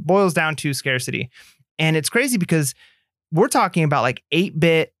 It boils down to scarcity. And it's crazy because we're talking about like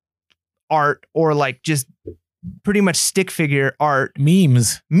 8-bit art or like just pretty much stick figure art.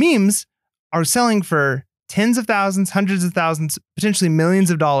 Memes are selling for tens of thousands, hundreds of thousands, potentially millions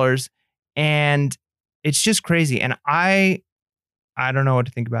of dollars. And it's just crazy. And I don't know what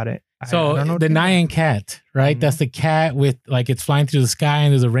to think about it. So the Nyan cat, right? Mm-hmm. That's the cat with like it's flying through the sky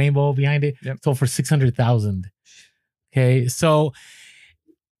and there's a rainbow behind it. Yep. Sold for 600,000. Okay, so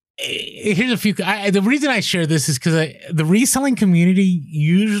here's a few. The reason I share this is because the reselling community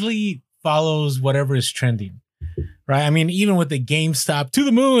usually follows whatever is trending, right? I mean, even with the GameStop to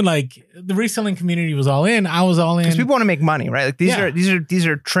the moon, like the reselling community was all in. I was all in because people want to make money, right? Like these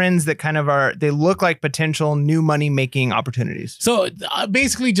are trends that kind of they look like potential new money making opportunities. So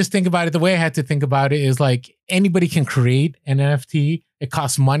basically, just think about it. The way I had to think about it is like anybody can create an NFT. It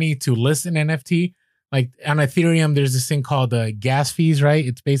costs money to list an NFT. Like on Ethereum, there's this thing called gas fees, right?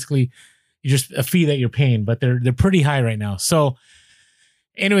 It's basically just a fee that you're paying, but they're pretty high right now. So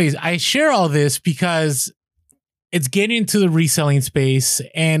anyways, I share all this because it's getting into the reselling space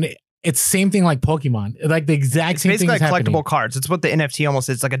and it's the same thing like Pokemon. Like the exact same thing. It's basically like collectible cards. It's what the NFT almost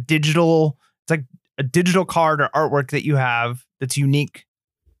is. It's like a digital card or artwork that you have that's unique.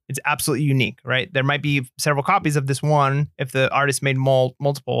 It's absolutely unique, right? There might be several copies of this one if the artist made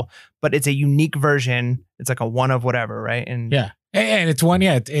multiple, but it's a unique version. It's like a one of whatever, right? And yeah, and it's one.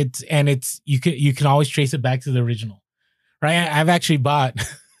 Yeah, it's you can always trace it back to the original, right? I've actually bought.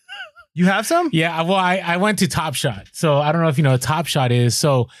 You have some? Yeah. Well, I went to Top Shot, so I don't know if you know what Top Shot is.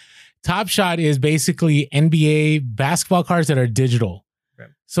 So Top Shot is basically NBA basketball cards that are digital.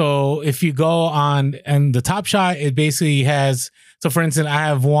 So if you go on and the Top Shot, it basically has, so for instance, I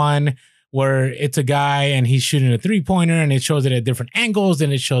have one where it's a guy and he's shooting a 3-pointer and it shows it at different angles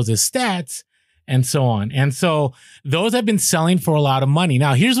and it shows his stats and so on. And so those have been selling for a lot of money.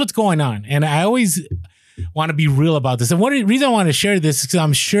 Now, here's what's going on. And I always want to be real about this. And one reason I want to share this is because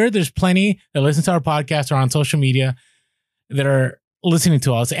I'm sure there's plenty that listen to our podcast or on social media that are listening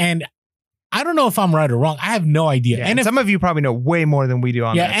to us. And I don't know if I'm right or wrong. I have no idea. Yeah, and some of you probably know way more than we do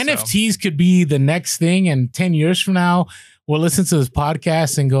on that. Yeah, NFTs could be the next thing. And 10 years from now, we'll listen to this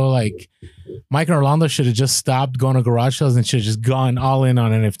podcast and go like, Mike and Orlando should have just stopped going to garage sales and should have just gone all in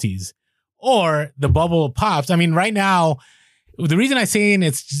on NFTs. Or the bubble pops. I mean, right now, the reason I say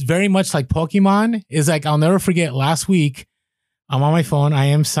it's very much like Pokemon is like, I'll never forget last week, I'm on my phone. I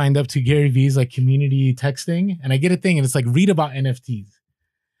am signed up to Gary Vee's like community texting and I get a thing and it's like, read about NFTs.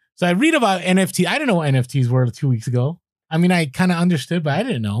 So I read about NFT. I didn't know what NFTs were 2 weeks ago. I mean, I kind of understood, but I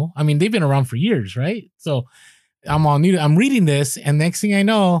didn't know. I mean, they've been around for years, right? So I'm all new. I'm reading this, and next thing I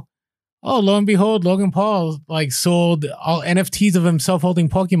know, oh, lo and behold, Logan Paul like sold all NFTs of himself holding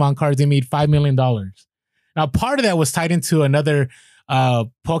Pokemon cards. They made $5 million. Now, part of that was tied into another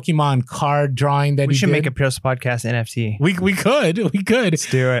Pokemon card drawing that we should make a Pierce podcast NFT. We could. Let's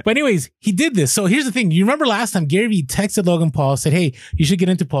do it. But anyways, he did this. So here's the thing. You remember last time Gary Vee texted Logan Paul, said, hey, you should get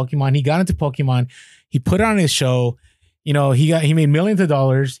into Pokemon. He got into Pokemon. He put it on his show. he made millions of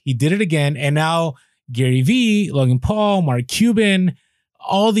dollars. He did it again. And now Gary Vee, Logan Paul, Mark Cuban,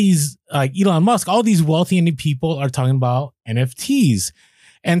 all these like Elon Musk, all these wealthy people are talking about NFTs.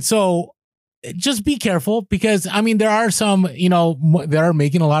 And so just be careful because there are some, that are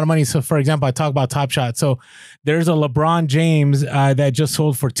making a lot of money. So for example, I talk about Top Shot. So there's a LeBron James that just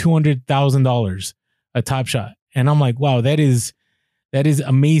sold for $200,000 a Top Shot. And I'm like, wow, that is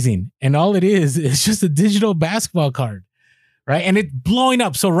amazing. And all it is just a digital basketball card. Right. And it's blowing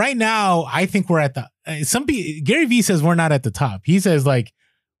up. So right now, I think we're at Gary Vee says we're not at the top. He says like,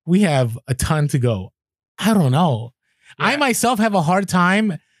 we have a ton to go. I don't know. Yeah. I myself have a hard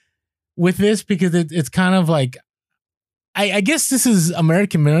time with this because it's kind of like, I guess this is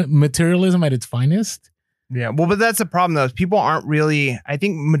American materialism at its finest. Yeah. Well, but that's the problem though. Is people aren't really, I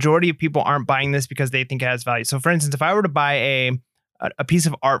think majority of people aren't buying this because they think it has value. So for instance, if I were to buy a piece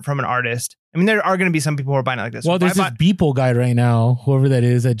of art from an artist, there are going to be some people who are buying it like this. Well, there's this Beeple guy right now, whoever that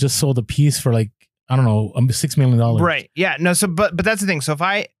is, that just sold a piece for like, I don't know, $6 million. Right. Yeah. No. So, but that's the thing. So if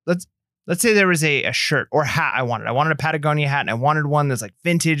let's say there was a shirt or hat I wanted a Patagonia hat and I wanted one that's like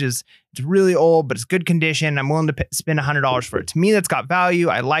vintage, it's really old, but it's good condition. I'm willing to spend $100 for it. To me, that's got value.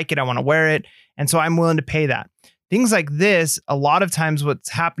 I like it. I want to wear it. And so I'm willing to pay that. Things like this, a lot of times what's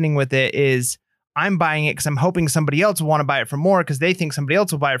happening with it is I'm buying it because I'm hoping somebody else will want to buy it for more because they think somebody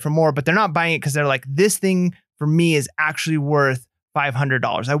else will buy it for more, but they're not buying it because they're like, this thing for me is actually worth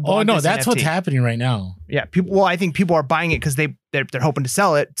 $500. Oh no, that's NFT. What's happening right now. Yeah, I think people are buying it because they're hoping to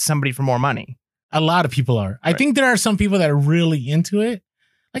sell it to somebody for more money. A lot of people are. Right. I think there are some people that are really into it.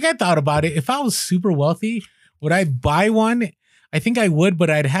 Like I thought about it. If I was super wealthy, would I buy one? I think I would, but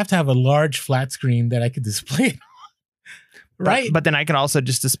I'd have to have a large flat screen that I could display it on. Right. But then I can also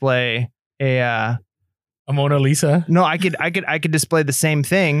just display a Mona Lisa. No, I could display the same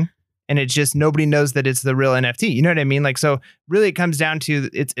thing. And it's just nobody knows that it's the real NFT. You know what I mean? Like, so really it comes down to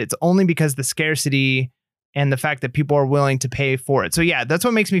it's only because the scarcity and the fact that people are willing to pay for it. So yeah, that's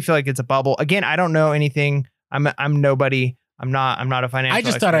what makes me feel like it's a bubble. Again, I don't know anything. I'm nobody. I'm not a financial I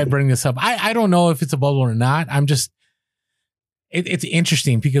just thought I'd bring this up. I don't know if it's a bubble or not. It's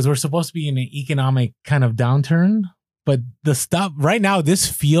interesting because we're supposed to be in an economic kind of downturn, but the stuff right now, this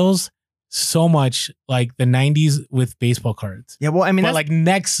feels so much like the 90s with baseball cards. Yeah, well, that's like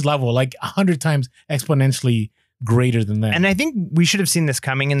next level, like 100 times exponentially greater than that. And I think we should have seen this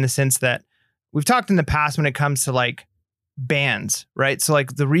coming in the sense that we've talked in the past when it comes to like bands, right? So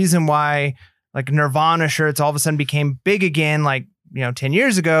like the reason why like Nirvana shirts all of a sudden became big again, like, 10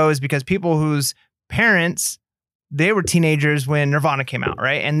 years ago is because people whose parents, they were teenagers when Nirvana came out,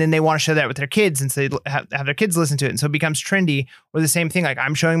 right? And then they want to show that with their kids, and so they have their kids listen to it. And so it becomes trendy. Or the same thing, like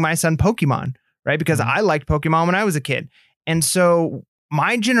I'm showing my son Pokemon, right? Because I liked Pokemon when I was a kid. And so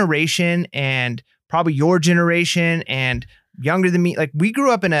my generation and probably your generation and younger than me, like we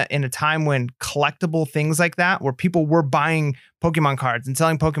grew up in a time when collectible things like that, where people were buying Pokemon cards and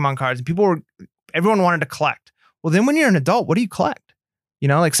selling Pokemon cards, and everyone wanted to collect. Well, then when you're an adult, what do you collect?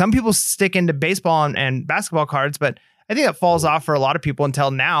 Like some people stick into baseball and basketball cards, but I think that falls off for a lot of people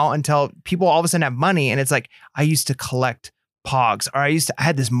until people all of a sudden have money. And it's like, I used to collect Pogs, or I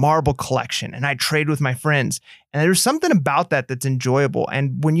had this marble collection and I trade with my friends. And there's something about that that's enjoyable.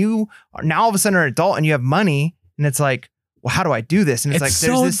 And when you are now all of a sudden an adult and you have money, and it's like, well, how do I do this? And it's like,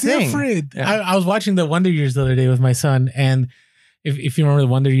 there's so this different. thing. Yeah. I was watching the Wonder Years the other day with my son, and if you remember the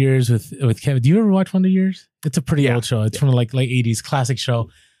Wonder Years with Kevin, do you ever watch Wonder Years? It's a pretty old show. It's from like late 80s, classic show.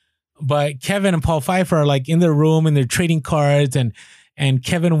 But Kevin and Paul Pfeiffer are like in their room and they're trading cards, and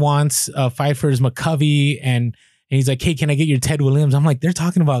Kevin wants Pfeiffer's McCovey, and he's like, hey, can I get your Ted Williams? I'm like, they're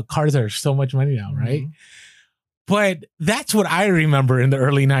talking about cards that are so much money now, right? Mm-hmm. But that's what I remember in the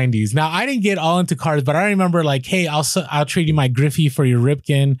early 90s. Now, I didn't get all into cards, but I remember like, hey, I'll trade you my Griffey for your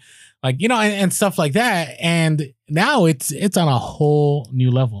Ripken. Like, and stuff like that. And now it's on a whole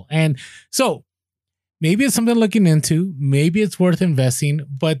new level. And so maybe it's something looking into, maybe it's worth investing,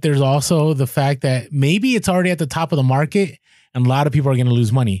 but there's also the fact that maybe it's already at the top of the market and a lot of people are going to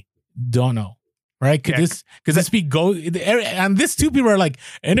lose money. Don't know. Right? Could this be and this too, people are like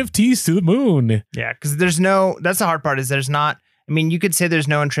NFTs to the moon. Yeah. Cause that's the hard part is there's not, you could say there's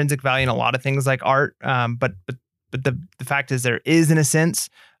no intrinsic value in a lot of things like art. But the fact is there is in a sense.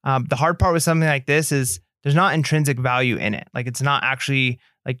 The hard part with something like this is there's not intrinsic value in it. Like it's not actually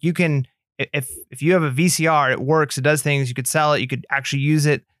like you can, if you have a VCR, it works, it does things, you could sell it, you could actually use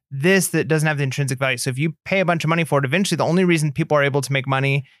it. That doesn't have the intrinsic value. So if you pay a bunch of money for it, eventually the only reason people are able to make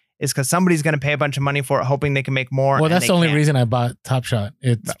money is because somebody's going to pay a bunch of money for it, hoping they can make more. Well, that's the only reason I bought Top Shot.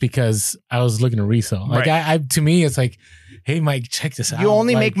 It's because I was looking to resell. Like to me, it's like, hey, Mike, check this out. You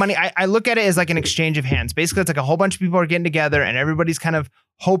only make money. I look at it as like an exchange of hands. Basically, it's like a whole bunch of people are getting together and everybody's kind of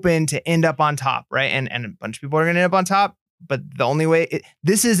hoping to end up on top, right? And a bunch of people are going to end up on top. But the only way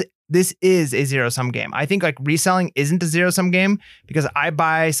this is a zero sum game. I think like reselling isn't a zero sum game because I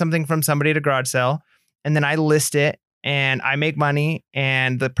buy something from somebody at a garage sale and then I list it and I make money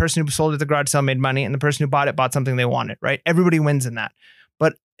and the person who sold it at the garage sale made money and the person who bought it bought something they wanted, right? Everybody wins in that.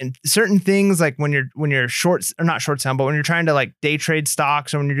 But in certain things, like when you're short or not short sum, but when you're trying to like day trade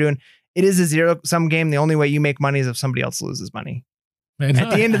stocks or when you're doing, it is a zero sum game. The only way you make money is if somebody else loses money. At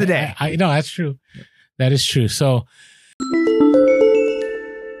the end of the day. I know that's true. That is true. So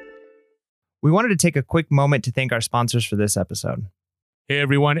we wanted to take a quick moment to thank our sponsors for this episode. Hey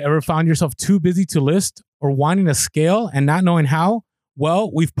everyone, ever found yourself too busy to list or wanting to scale and not knowing how?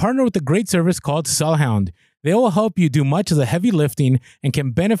 Well, we've partnered with a great service called Sellhound. They will help you do much of the heavy lifting and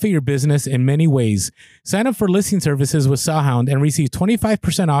can benefit your business in many ways. Sign up for listing services with Sellhound and receive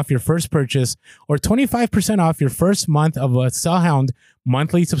 25% off your first purchase or 25% off your first month of a Sellhound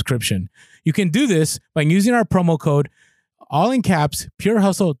monthly subscription. You can do this by using our promo code, all in caps, Pure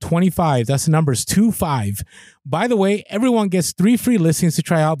Hustle 25. That's the numbers 25. By the way, everyone gets 3 free listings to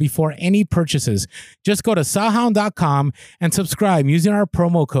try out before any purchases. Just go to sellhound.com and subscribe using our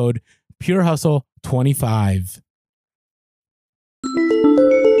promo code Pure Hustle 25.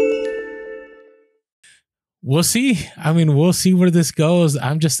 We'll see. I mean, we'll see where this goes.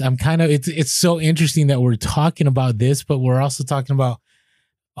 I'm kind of, it's so interesting that we're talking about this, but we're also talking about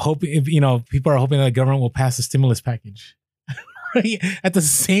hoping, people are hoping that the government will pass a stimulus package. Right? At the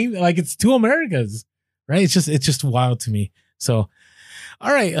same, like it's two Americas, right? It's just wild to me. So,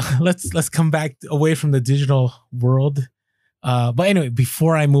 all right, let's come back away from the digital world. But anyway,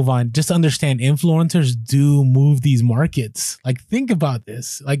 before I move on, just understand influencers do move these markets. Like think about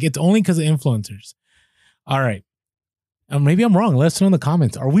this. Like it's only because of influencers. All right. Maybe I'm wrong. Let us know in the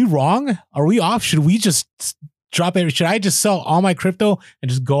comments. Are we wrong? Are we off? Should we just drop it? Should I just sell all my crypto and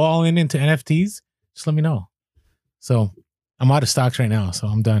just go all into NFTs? Just let me know. So I'm out of stocks right now, so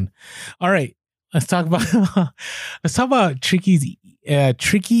I'm done. All right. Let's talk about tricky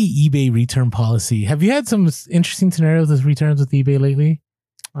eBay return policy. Have you had some interesting scenarios with returns with eBay lately?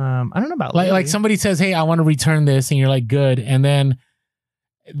 I don't know about like somebody says, "Hey, I want to return this," and you're like, "Good," and then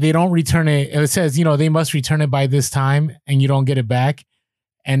they don't return it. It says, they must return it by this time, and you don't get it back,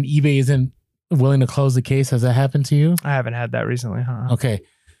 and eBay isn't willing to close the case. Has that happened to you? I haven't had that recently, huh? Okay.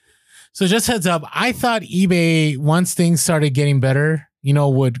 So just heads up, I thought eBay, once things started getting better,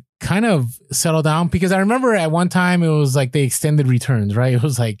 would kind of settle down, because I remember at one time it was like they extended returns, right? It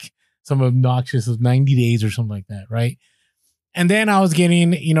was like some obnoxious 90 days or something like that, right? And then I was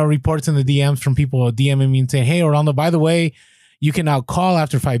getting, reports in the DMs from people DMing me and saying, "Hey, Orlando, by the way, you can now call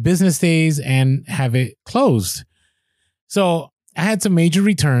after 5 business days and have it closed." So I had some major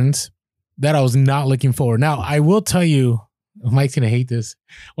returns that I was not looking for. Now, I will tell you, Mike's going to hate this,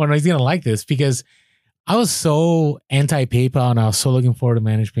 or he's going to like this, because I was so anti-PayPal and I was so looking forward to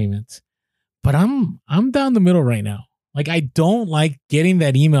managed payments. But I'm down the middle right now. Like, I don't like getting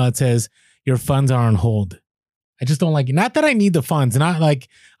that email that says your funds are on hold. I just don't like it. Not that I need the funds, not like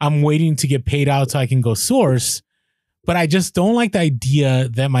I'm waiting to get paid out so I can go source, but I just don't like the idea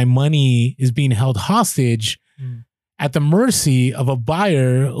that my money is being held hostage at the mercy of a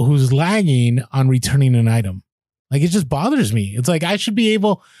buyer who's lagging on returning an item. Like, it just bothers me. It's like I should be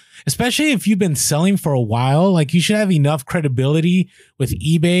able, especially if you've been selling for a while, like you should have enough credibility with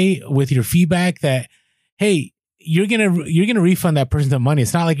eBay, with your feedback that, hey, you're gonna refund that person the money.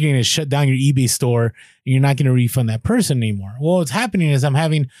 It's not like you're gonna shut down your eBay store and you're not gonna refund that person anymore. Well, what's happening is I'm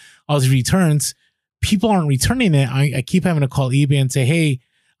having all these returns. People aren't returning it. I keep having to call eBay and say, "Hey,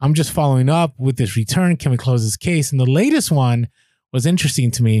 I'm just following up with this return. Can we close this case?" And the latest one was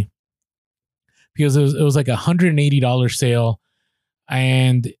interesting to me, because it was like $180 sale,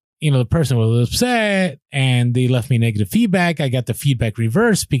 and the person was upset and they left me negative feedback. I got the feedback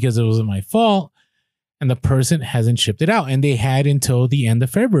reversed because it wasn't my fault, and the person hasn't shipped it out, and they had until the end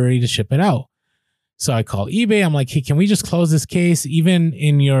of February to ship it out. So I call eBay. I'm like, "Hey, can we just close this case? Even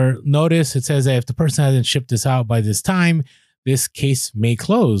in your notice, it says that if the person hasn't shipped this out by this time, this case may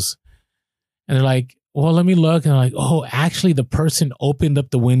close." And they're like, "Well, let me look." And I'm like, "Oh, actually the person opened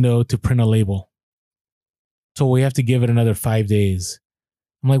up the window to print a label, so we have to give it another 5 days."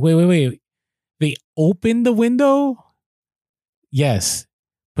 I'm like, wait. They opened the window? Yes,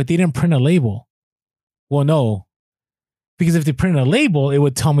 but they didn't print a label. Well, no, because if they printed a label, it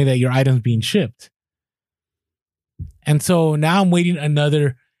would tell me that your item's being shipped. And so now I'm waiting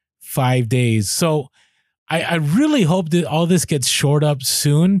another 5 days. So I really hope that all this gets shored up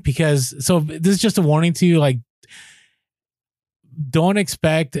soon, because, so this is just a warning to you, like, don't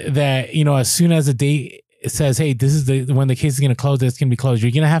expect that, you know, as soon as the date says, hey, this is when the case is going to close, it's going to be closed.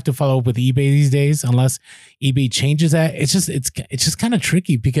 You're going to have to follow up with eBay these days, unless eBay changes that. It's just kind of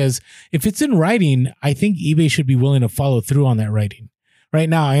tricky, because if it's in writing, I think eBay should be willing to follow through on that writing. Right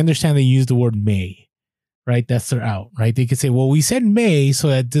now, I understand they use the word may, right? That's their out, right? They could say, well, we said may, so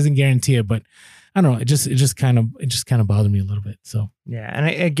that doesn't guarantee it, but I don't know. It just kind of bothered me a little bit. So yeah, and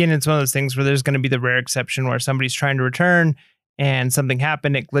again, it's one of those things where there's going to be the rare exception where somebody's trying to return and something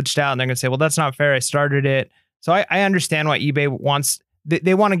happened, it glitched out, and they're going to say, well, that's not fair. I started it. So I understand why eBay wants,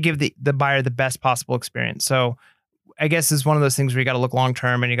 they want to give the buyer the best possible experience. So I guess it's one of those things where you got to look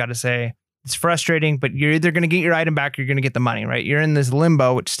long-term and you got to say, it's frustrating, but you're either going to get your item back or you're going to get the money, right? You're in this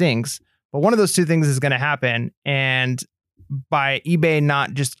limbo, which stinks, but one of those two things is going to happen. And by eBay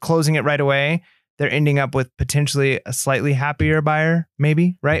not just closing it right away, they're ending up with potentially a slightly happier buyer,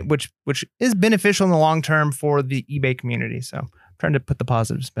 maybe, right? Which is beneficial in the long term for the eBay community. So I'm trying to put the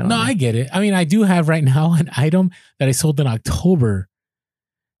positive spin on it. No, I get it. I mean, I do have right now an item that I sold in October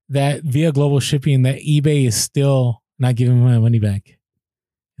that via global shipping that eBay is still not giving me my money back.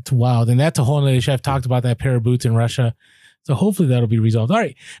 It's wild. And that's a whole other issue. I've talked about that pair of boots in Russia. So hopefully that'll be resolved. All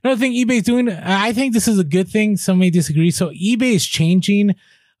right. Another thing eBay's doing, I think this is a good thing. Some may disagree. So eBay is changing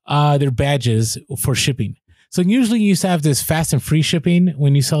their badges for shipping. So usually you used to have this fast and free shipping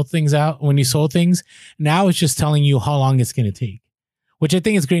when you sell things out, when you sold things. Now it's just telling you how long it's going to take, which I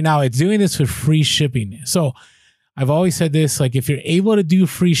think is great. Now it's doing this with free shipping. So I've always said this, like if you're able to do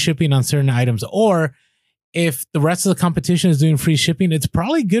free shipping on certain items, or if the rest of the competition is doing free shipping, it's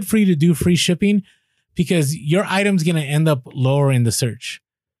probably good for you to do free shipping, because your item's going to end up lower in the search.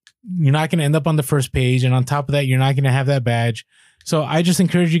 You're not going to end up on the first page. And on top of that, you're not going to have that badge. So I just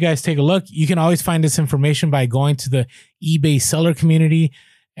encourage you guys to take a look. You can always find this information by going to the eBay seller community,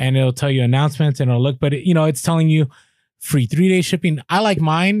 and it'll tell you announcements and it'll look, but it's telling you free 3-day shipping. I like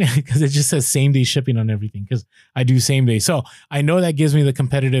mine because it just says same day shipping on everything, because I do same day. So I know that gives me the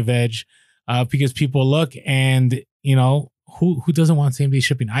competitive edge, because people look, and who doesn't want same day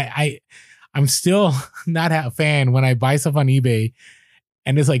shipping? I'm still not a fan when I buy stuff on eBay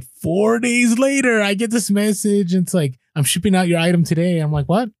and it's like 4 days later, I get this message and it's like, I'm shipping out your item today. I'm like,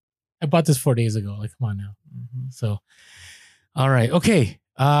 what? I bought this 4 days ago. Like, come on now. Mm-hmm. So, all right. Okay.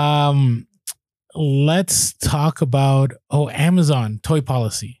 Let's talk about, Amazon toy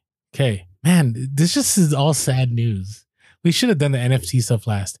policy. Okay, man, this just is all sad news. We should have done the NFT stuff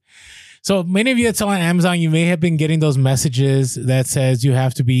last. So many of you that sell on Amazon, you may have been getting those messages that says you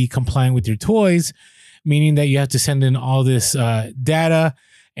have to be compliant with your toys, meaning that you have to send in all this data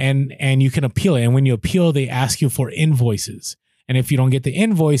and you can appeal it. And when you appeal, they ask you for invoices. And if you don't get the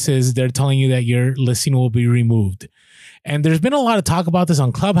invoices, they're telling you that your listing will be removed. And there's been a lot of talk about this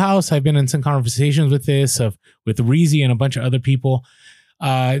on Clubhouse. I've been in some conversations with this, with Reezy and a bunch of other people.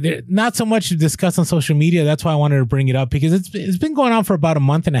 Not so much discussed on social media. That's why I wanted to bring it up, because it's been going on for about a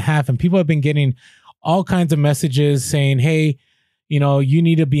month and a half, and people have been getting all kinds of messages saying, hey, you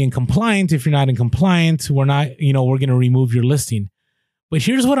need to be in compliance. If you're not in compliance, we're going to remove your listing. But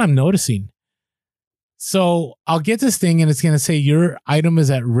here's what I'm noticing. So I'll get this thing and it's going to say your item is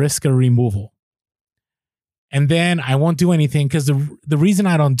at risk of removal. And then I won't do anything, because the reason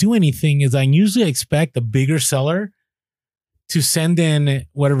I don't do anything is I usually expect the bigger seller to send in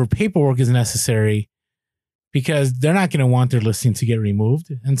whatever paperwork is necessary, because they're not going to want their listing to get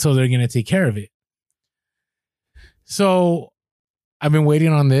removed. And so they're going to take care of it. So I've been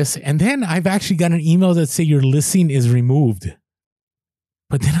waiting on this. And then I've actually got an email that say your listing is removed.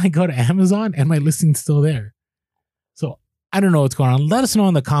 But then I go to Amazon and my listing's still there. So I don't know what's going on. Let us know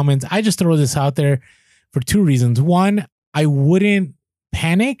in the comments. I just throw this out there for two reasons. One, I wouldn't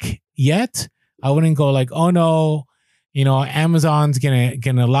panic yet. I wouldn't go like, oh no, Amazon's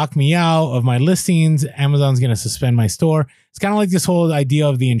gonna lock me out of my listings. Amazon's gonna suspend my store. It's kind of like this whole idea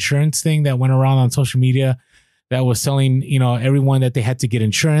of the insurance thing that went around on social media that was telling, everyone that they had to get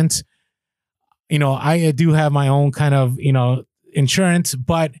insurance. I do have my own kind of, insurance,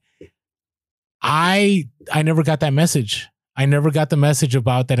 but I never got that message. I never got the message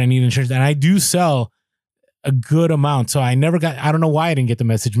about that I need insurance, and I do sell a good amount. So I don't know why I didn't get the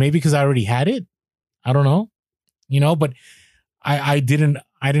message. Maybe because I already had it. I don't know, but I didn't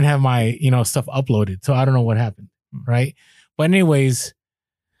have my, stuff uploaded. So I don't know what happened. Right. But anyways,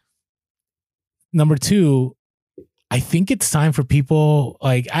 number two, I think it's time for people,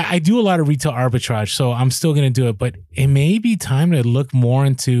 like I do a lot of retail arbitrage, so I'm still going to do it, but it may be time to look more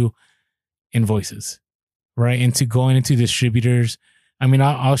into invoices, right? Into going into distributors. I mean,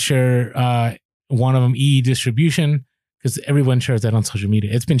 I'll share one of them, EE Distribution, because everyone shares that on social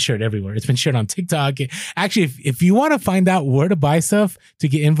media. It's been shared everywhere. It's been shared on TikTok. Actually, if you want to find out where to buy stuff to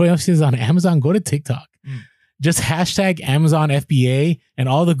get invoices on Amazon, go to TikTok. Just hashtag Amazon FBA, and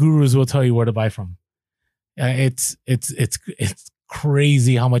all the gurus will tell you where to buy from. It's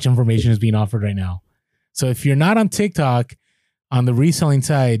crazy how much information is being offered right now. So if you're not on TikTok on the reselling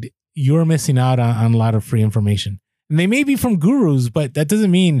side, you're missing out on a lot of free information. And they may be from gurus, but that doesn't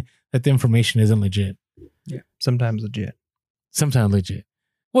mean that the information isn't legit. Yeah, sometimes legit. Sometimes legit.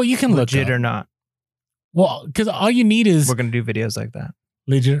 Well, you can legit look or not. Well, because all you need is we're gonna do videos like that.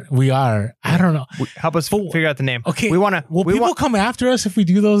 Legit. We are. I don't know. Help us figure out the name. Okay. We want to. Will people come after us if we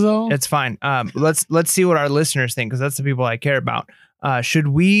do those though? It's fine. Let's see what our listeners think, because that's the people I care about. Should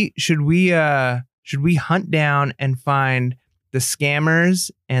we hunt down and find the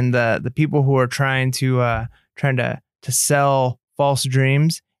scammers and the people who are trying to sell false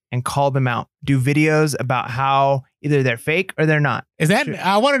dreams and call them out? Do videos about how either they're fake or they're not.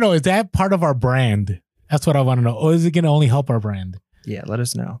 I want to know, is that part of our brand? That's what I want to know. Or is it going to only help our brand? Yeah, let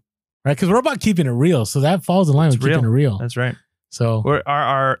us know. Right, because we're about keeping it real, so that falls in line with keeping it real. That's right. So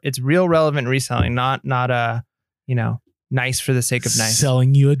it's real, relevant reselling, not nice for the sake of nice.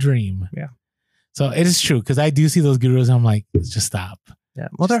 Selling you a dream. Yeah. So it is true, because I do see those gurus and I'm like, just stop. Yeah.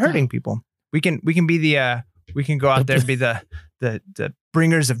 Well, they're hurting people. We can be we can go out there and be the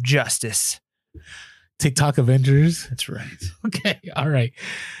bringers of justice. TikTok Avengers. That's right. Okay. All right.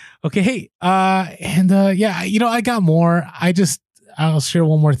 Okay. Hey. Yeah. I got more. I'll share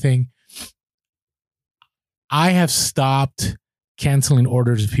one more thing. I have stopped canceling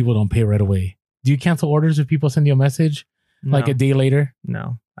orders if people don't pay right away. Do you cancel orders if people send you a message like a day later?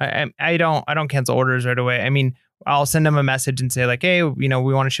 No, I don't cancel orders right away. I mean, I'll send them a message and say like, hey, we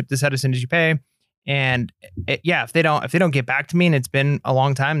want to ship this out as soon as you pay. And if they don't get back to me and it's been a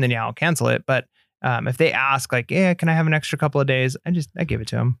long time, then yeah, I'll cancel it. But if they ask like, yeah, can I have an extra couple of days? I give it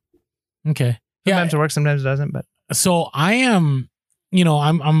to them. Okay. Sometimes it works, sometimes it doesn't. But so I am,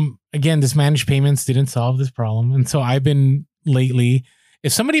 I'm again, this managed payments didn't solve this problem. And so I've been lately,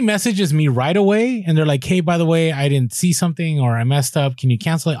 if somebody messages me right away and they're like, hey, by the way, I didn't see something or I messed up, can you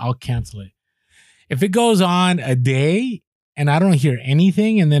cancel it? I'll cancel it. If it goes on a day and I don't hear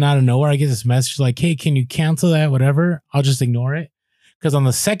anything and then out of nowhere I get this message like, hey, can you cancel that? Whatever. I'll just ignore it. Because on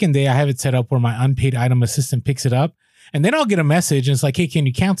the second day I have it set up where my unpaid item assistant picks it up. And then I'll get a message and it's like, hey, can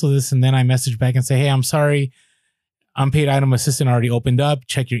you cancel this? And then I message back and say, hey, I'm sorry. Unpaid item assistant already opened up.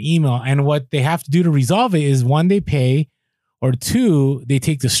 Check your email. And what they have to do to resolve it is 1, they pay, or 2, they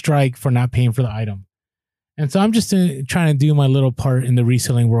take the strike for not paying for the item. And so I'm just trying to do my little part in the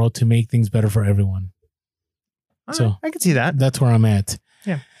reselling world to make things better for everyone. So I can see that. That's where I'm at.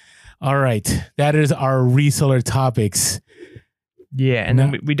 Yeah. All right. That is our reseller topics. Yeah, and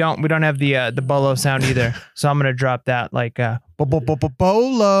then we don't have the bolo sound either. So I'm gonna drop that like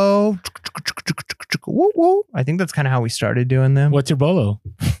bolo. I think that's kind of how we started doing them. What's your bolo?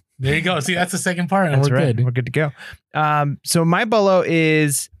 There you go. See, that's the second part, and that's we're right. good. We're good to go. So my bolo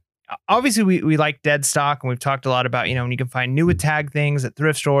is obviously we like dead stock, and we've talked a lot about when you can find new with tag things at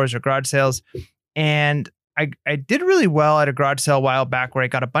thrift stores or garage sales. And I did really well at a garage sale a while back where I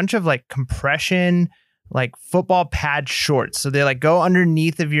got a bunch of like compression, like football pad shorts. So they like go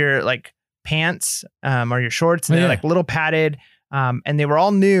underneath of your like pants or your shorts, and they're like little padded. And they were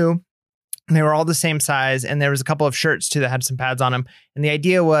all new and they were all the same size. And there was a couple of shirts too that had some pads on them. And the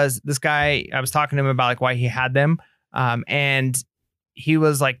idea was this guy, I was talking to him about like why he had them. And he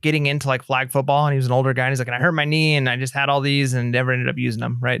was like getting into like flag football, and he was an older guy. And he's like, I hurt my knee and I just had all these and never ended up using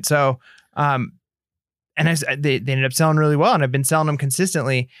them. Right. So, they ended up selling really well, and I've been selling them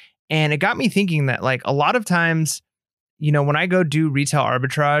consistently. And it got me thinking that like a lot of times, when I go do retail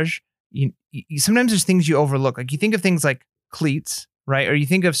arbitrage, sometimes there's things you overlook. Like you think of things like cleats, right? Or you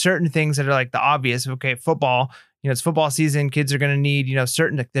think of certain things that are like the obvious. Okay, football, it's football season. Kids are going to need,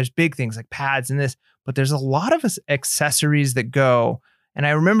 certain, like there's big things like pads and this, but there's a lot of accessories that go. And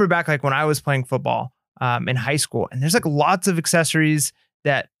I remember back like when I was playing football in high school, and there's like lots of accessories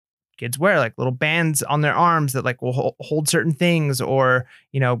that kids wear, like little bands on their arms that like will hold certain things, or,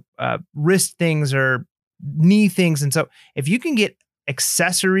 wrist things or knee things. And so if you can get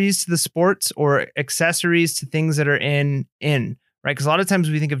accessories to the sports or accessories to things that are in, right? Because a lot of times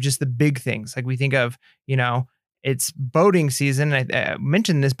we think of just the big things. Like we think of, it's boating season. I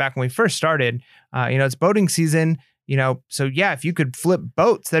mentioned this back when we first started, it's boating season, so yeah, if you could flip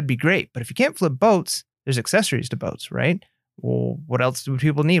boats, that'd be great. But if you can't flip boats, there's accessories to boats, right? well, what else do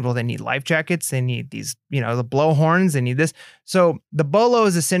people need? Well, they need life jackets. They need these, the blow horns. They need this. So the BOLO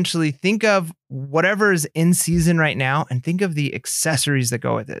is essentially, think of whatever is in season right now and think of the accessories that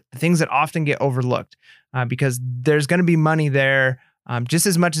go with it, the things that often get overlooked, because there's going to be money there just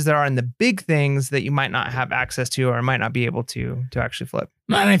as much as there are in the big things that you might not have access to or might not be able to actually flip.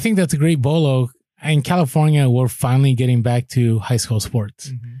 And I think that's a great BOLO. In California, we're finally getting back to high school sports.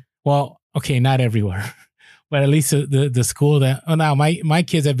 Mm-hmm. Well, okay, not everywhere. But at least the school now my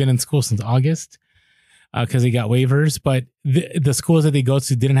kids have been in school since August because they got waivers. But the schools that they go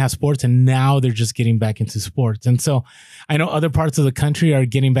to didn't have sports, and now they're just getting back into sports. And so I know other parts of the country are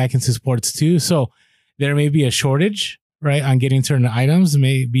getting back into sports too. So there may be a shortage, right, on getting certain items.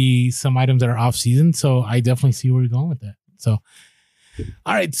 Maybe some items that are off season. So I definitely see where you're going with that. So,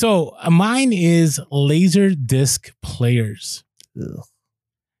 all right. So mine is laser disc players. Ugh.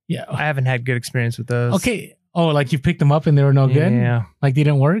 Yeah, I haven't had good experience with those. Okay. Oh, like you picked them up and they were no good? Yeah. Like they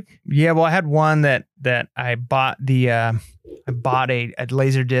didn't work? Yeah, well, I had one that I bought I bought a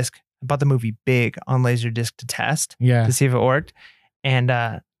laser disc. I bought the movie Big on laser disc to test. Yeah. To see if it worked. And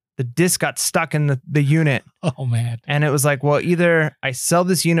the disc got stuck in the unit. Oh man. And it was like, well, either I sell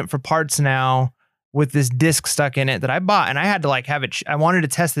this unit for parts now with this disc stuck in it that I bought, and I had to like have it. I wanted to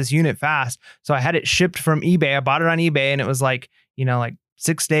test this unit fast. So I had it shipped from eBay. I bought it on eBay, and it was like, like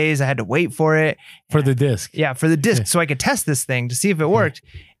 6 days. I had to wait for it. For the disc. Yeah, for the disc. So I could test this thing to see if it worked.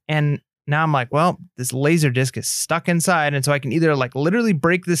 And now I'm like, well, this laser disc is stuck inside. And so I can either like literally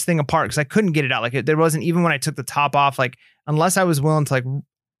break this thing apart because I couldn't get it out. Like there wasn't, even when I took the top off, like unless I was willing to like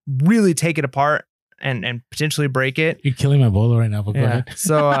really take it apart and potentially break it. You're killing my BOLO right now, but go ahead.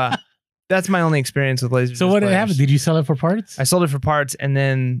 So that's my only experience with laser disc. So what happened? Did you sell it for parts? I sold it for parts, and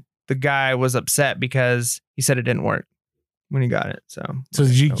then the guy was upset because he said it didn't work when he got it. So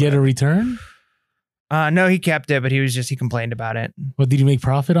did you get a return? No, he kept it, but he complained about it. Well, did you make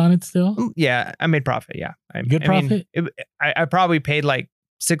profit on it still? Yeah, I made profit. Yeah. Good profit? I probably paid like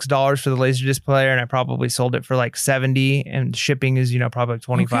 $6 for the laser disc player, and I probably sold it for like $70, and shipping is, probably like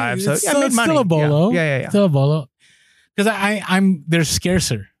 $25. Okay, so yeah, I made money. Still a BOLO. Yeah. Still a BOLO. Because they're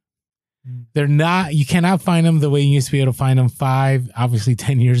scarcer. They're not, you cannot find them the way you used to be able to find them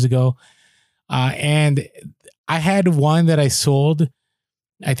 10 years ago. And I had one that I sold.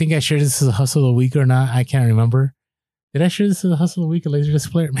 I think I shared this as a hustle of the week or not. I can't remember. Did I share this as a hustle of the week, a laser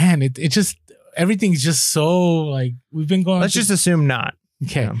disc player? Man, it just, everything's just so like, we've been going. Let's just assume not.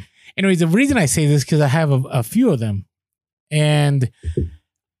 Okay. Yeah. Anyways, the reason I say this, because I have a few of them, and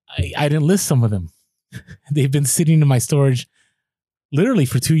I didn't list some of them. They've been sitting in my storage literally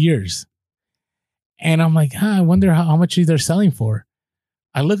for 2 years. And I'm like, I wonder how much they're selling for.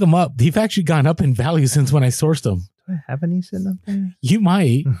 I look them up. They've actually gone up in value since when I sourced them. Do I have any sitting up there? You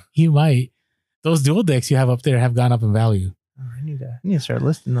might. You might. Those dual decks you have up there have gone up in value. Oh, I need to start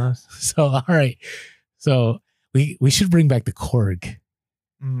listing those. So, all right. So we should bring back the Korg.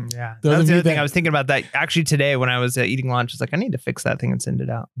 Yeah. That's the other thing. I was thinking about that actually today when I was eating lunch. I was like, I need to fix that thing and send it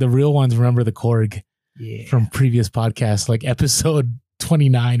out. The real ones remember the Korg from previous podcasts, like episode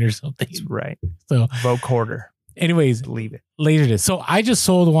 29 or something. That's right. So vocorder. Anyways, believe it. Later this. So I just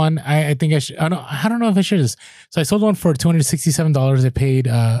sold one. I think I should. I don't know if I should this. So I sold one for $267. I paid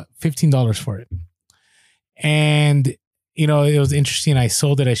 $15 for it. And it was interesting. I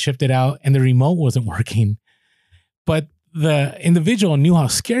sold it. I shipped it out, and the remote wasn't working. But the individual knew how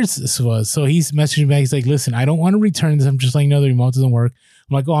scarce this was. So he's messaging me back. He's like, listen, I don't want to return this. I'm just letting you know the remote doesn't work.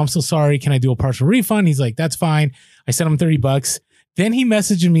 I'm like, oh, I'm so sorry. Can I do a partial refund? He's like, that's fine. I sent him $30. Then he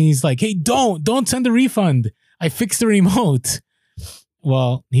messaged me. He's like, hey, don't send the refund. I fixed the remote.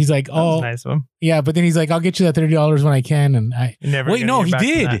 Well, he's like, oh, nice one. Yeah. But then he's like, I'll get you that $30 when I can. And he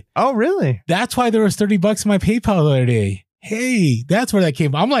did. Oh, really? That's why there was $30 in my PayPal the other day. Hey, that's where that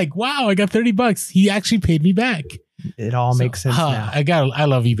came from. I'm like, wow, I got $30. He actually paid me back. It all makes sense now. I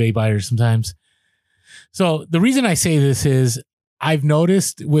love eBay buyers sometimes. So the reason I say this is I've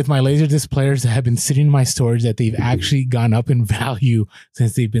noticed with my Laserdisc players that have been sitting in my storage that they've actually gone up in value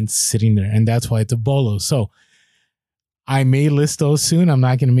since they've been sitting there. And that's why it's a BOLO. So I may list those soon. I'm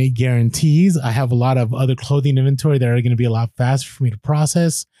not going to make guarantees. I have a lot of other clothing inventory that are going to be a lot faster for me to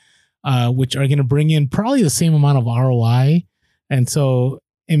process, which are going to bring in probably the same amount of ROI. And so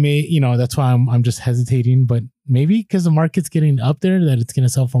it may, that's why I'm just hesitating, but maybe because the market's getting up there that it's going to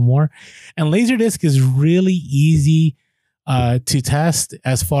sell for more. And Laserdisc is really easy to test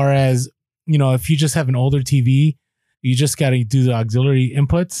as far as, if you just have an older TV, you just got to do the auxiliary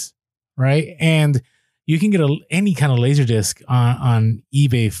inputs, right? And you can get any kind of Laserdisc on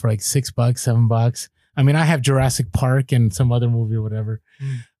eBay for like $6, $7. I mean, I have Jurassic Park and some other movie or whatever,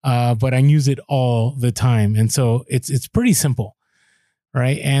 but I use it all the time. And so it's pretty simple,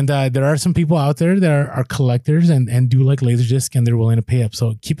 right? And there are some people out there that are collectors and do like Laserdisc, and they're willing to pay up.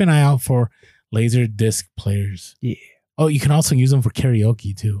 So keep an eye out for Laserdisc players. Yeah. Oh, you can also use them for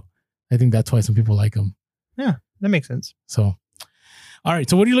karaoke too. I think that's why some people like them. Yeah, that makes sense. So, all right.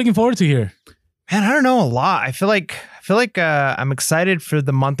 So what are you looking forward to here? Man, I don't know, a lot. I feel like I'm excited for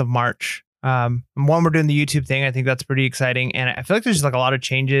the month of March. One, we're doing the YouTube thing. I think that's pretty exciting. And I feel like there's just like a lot of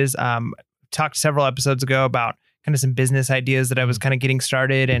changes. Talked several episodes ago about kind of some business ideas that I was kind of getting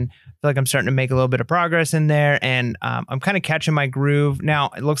started, and I feel like I'm starting to make a little bit of progress in there. And I'm kind of catching my groove. Now,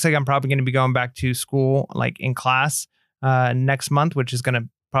 it looks like I'm probably going to be going back to school, like in class next month, which is going to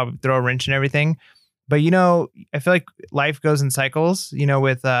probably throw a wrench in everything. But, I feel like life goes in cycles,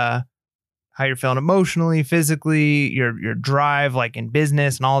 with how you're feeling emotionally, physically, your drive, like in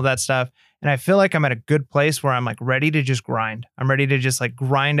business and all of that stuff. And I feel like I'm at a good place where I'm like ready to just grind. I'm ready to just like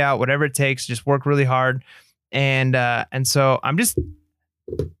grind out whatever it takes, just work really hard. And so I'm just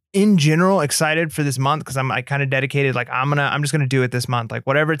in general excited for this month, because I'm kind of dedicated. Like I'm just gonna do it this month, like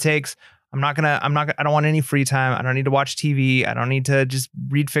whatever it takes. I don't want any free time. I don't need to watch TV. I don't need to just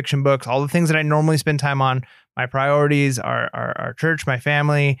read fiction books, all the things that I normally spend time on. My priorities are church, my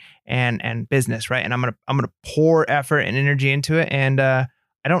family, and business, right? And I'm gonna pour effort and energy into it. And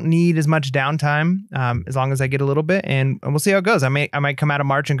I don't need as much downtime as long as I get a little bit, and we'll see how it goes. I might come out of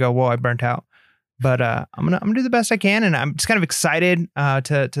March and go, whoa, I burnt out. But I'm gonna do the best I can, and I'm just kind of excited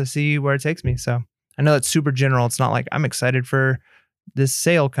to see where it takes me. So I know it's super general. It's not like I'm excited for this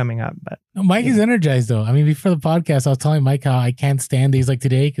sale coming up, but Mike is energized though. I mean, before the podcast, I was telling Mike how I can't stand days like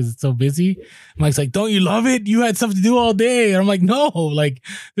today because it's so busy. Mike's like, "Don't you love it? You had stuff to do all day." And I'm like, "No, like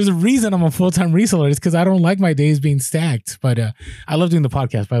there's a reason I'm a full-time reseller. It's because I don't like my days being stacked." But I love doing the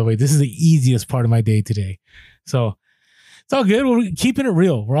podcast. By the way, this is the easiest part of my day today, so it's all good. We're keeping it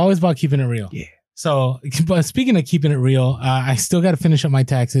real. We're always about keeping it real. Yeah. So, but speaking of keeping it real, I still got to finish up my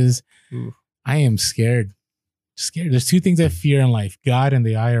taxes. Ooh. I am scared. There's two things I fear in life: God and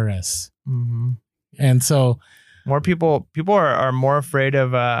the IRS. Mm-hmm. And so, more people are more afraid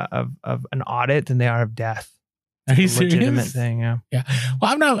of an audit than they are of death. Are you a legitimate serious? thing? Yeah. Yeah.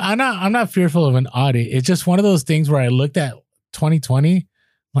 Well, I'm not fearful of an audit. It's just one of those things where I looked at 2020, I'm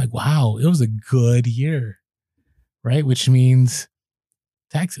like, wow, it was a good year, right? Which means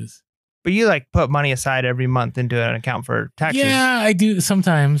taxes. But you like put money aside every month into an account for taxes. Yeah, I do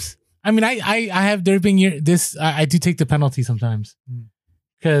sometimes. I mean, I have, there been I do take the penalty sometimes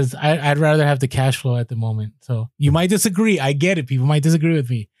because I'd rather have the cash flow at the moment. So you might disagree. I get it. People might disagree with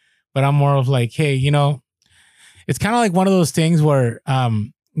me, but I'm more of like, hey, it's kind of like one of those things where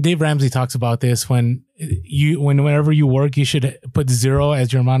Dave Ramsey talks about this whenever you work, you should put 0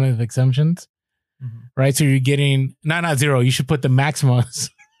 as your amount of exemptions, right? So you're getting not 0. You should put the maximum.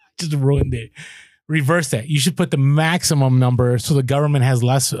 Just ruined it. Reverse that. You should put the maximum number so the government has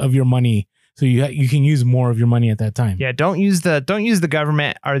less of your money, so you can use more of your money at that time. Yeah, don't use the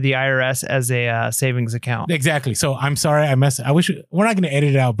government or the IRS as a savings account. Exactly. So I'm sorry I messed. I wish we're not going to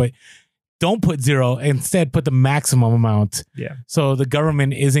edit it out, but don't put 0. Instead, put the maximum amount. Yeah. So the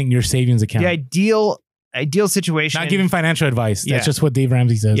government isn't your savings account. The ideal situation. Not giving financial advice. That's just what Dave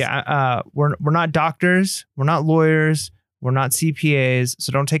Ramsey says. Yeah. We're not doctors. We're not lawyers. We're not CPAs,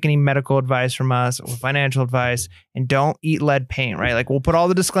 so don't take any medical advice from us or financial advice, and don't eat lead paint, right? Like we'll put all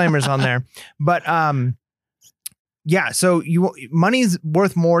the disclaimers on there. But yeah, so money's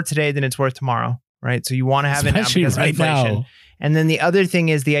worth more today than it's worth tomorrow, right? So you want to have it now because of inflation. Now. And then the other thing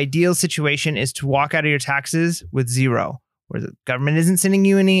is the ideal situation is to walk out of your taxes with 0, where the government isn't sending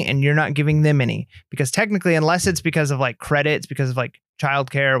you any and you're not giving them any. Because technically, unless it's because of like credits, because of like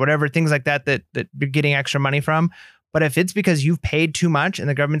childcare or whatever, things like that you're getting extra money from. But if it's because you've paid too much and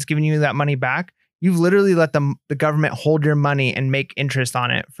the government's giving you that money back, you've literally let the government hold your money and make interest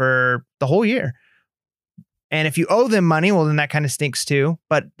on it for the whole year. And if you owe them money, well, then that kind of stinks too.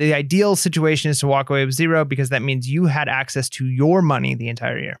 But the ideal situation is to walk away with 0, because that means you had access to your money the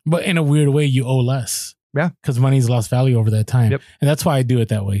entire year. But in a weird way, you owe less. Yeah. Because money's lost value over that time. Yep. And that's why I do it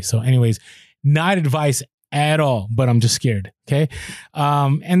that way. So anyways, not advice at all, but I'm just scared. Okay.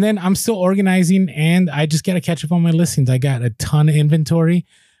 And then I'm still organizing, and I just got to catch up on my listings. I got a ton of inventory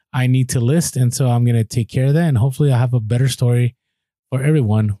I need to list. And so I'm going to take care of that. And hopefully I'll have a better story for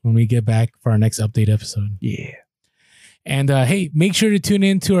everyone when we get back for our next update episode. Yeah. And hey, make sure to tune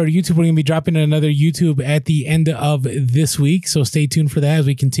in to our YouTube. We're going to be dropping another YouTube at the end of this week. So stay tuned for that as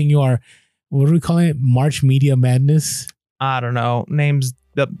we continue our, what do we call it? March Media Madness. I don't know. Names,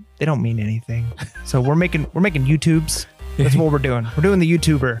 they don't mean anything. So we're making YouTubes. That's what we're doing. We're doing the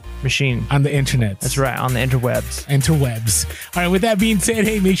YouTuber machine. On the internet. That's right, on the interwebs. Interwebs. All right, with that being said,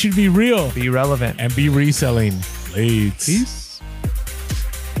 hey, make sure to be real. Be relevant. And be reselling. Blades. Peace.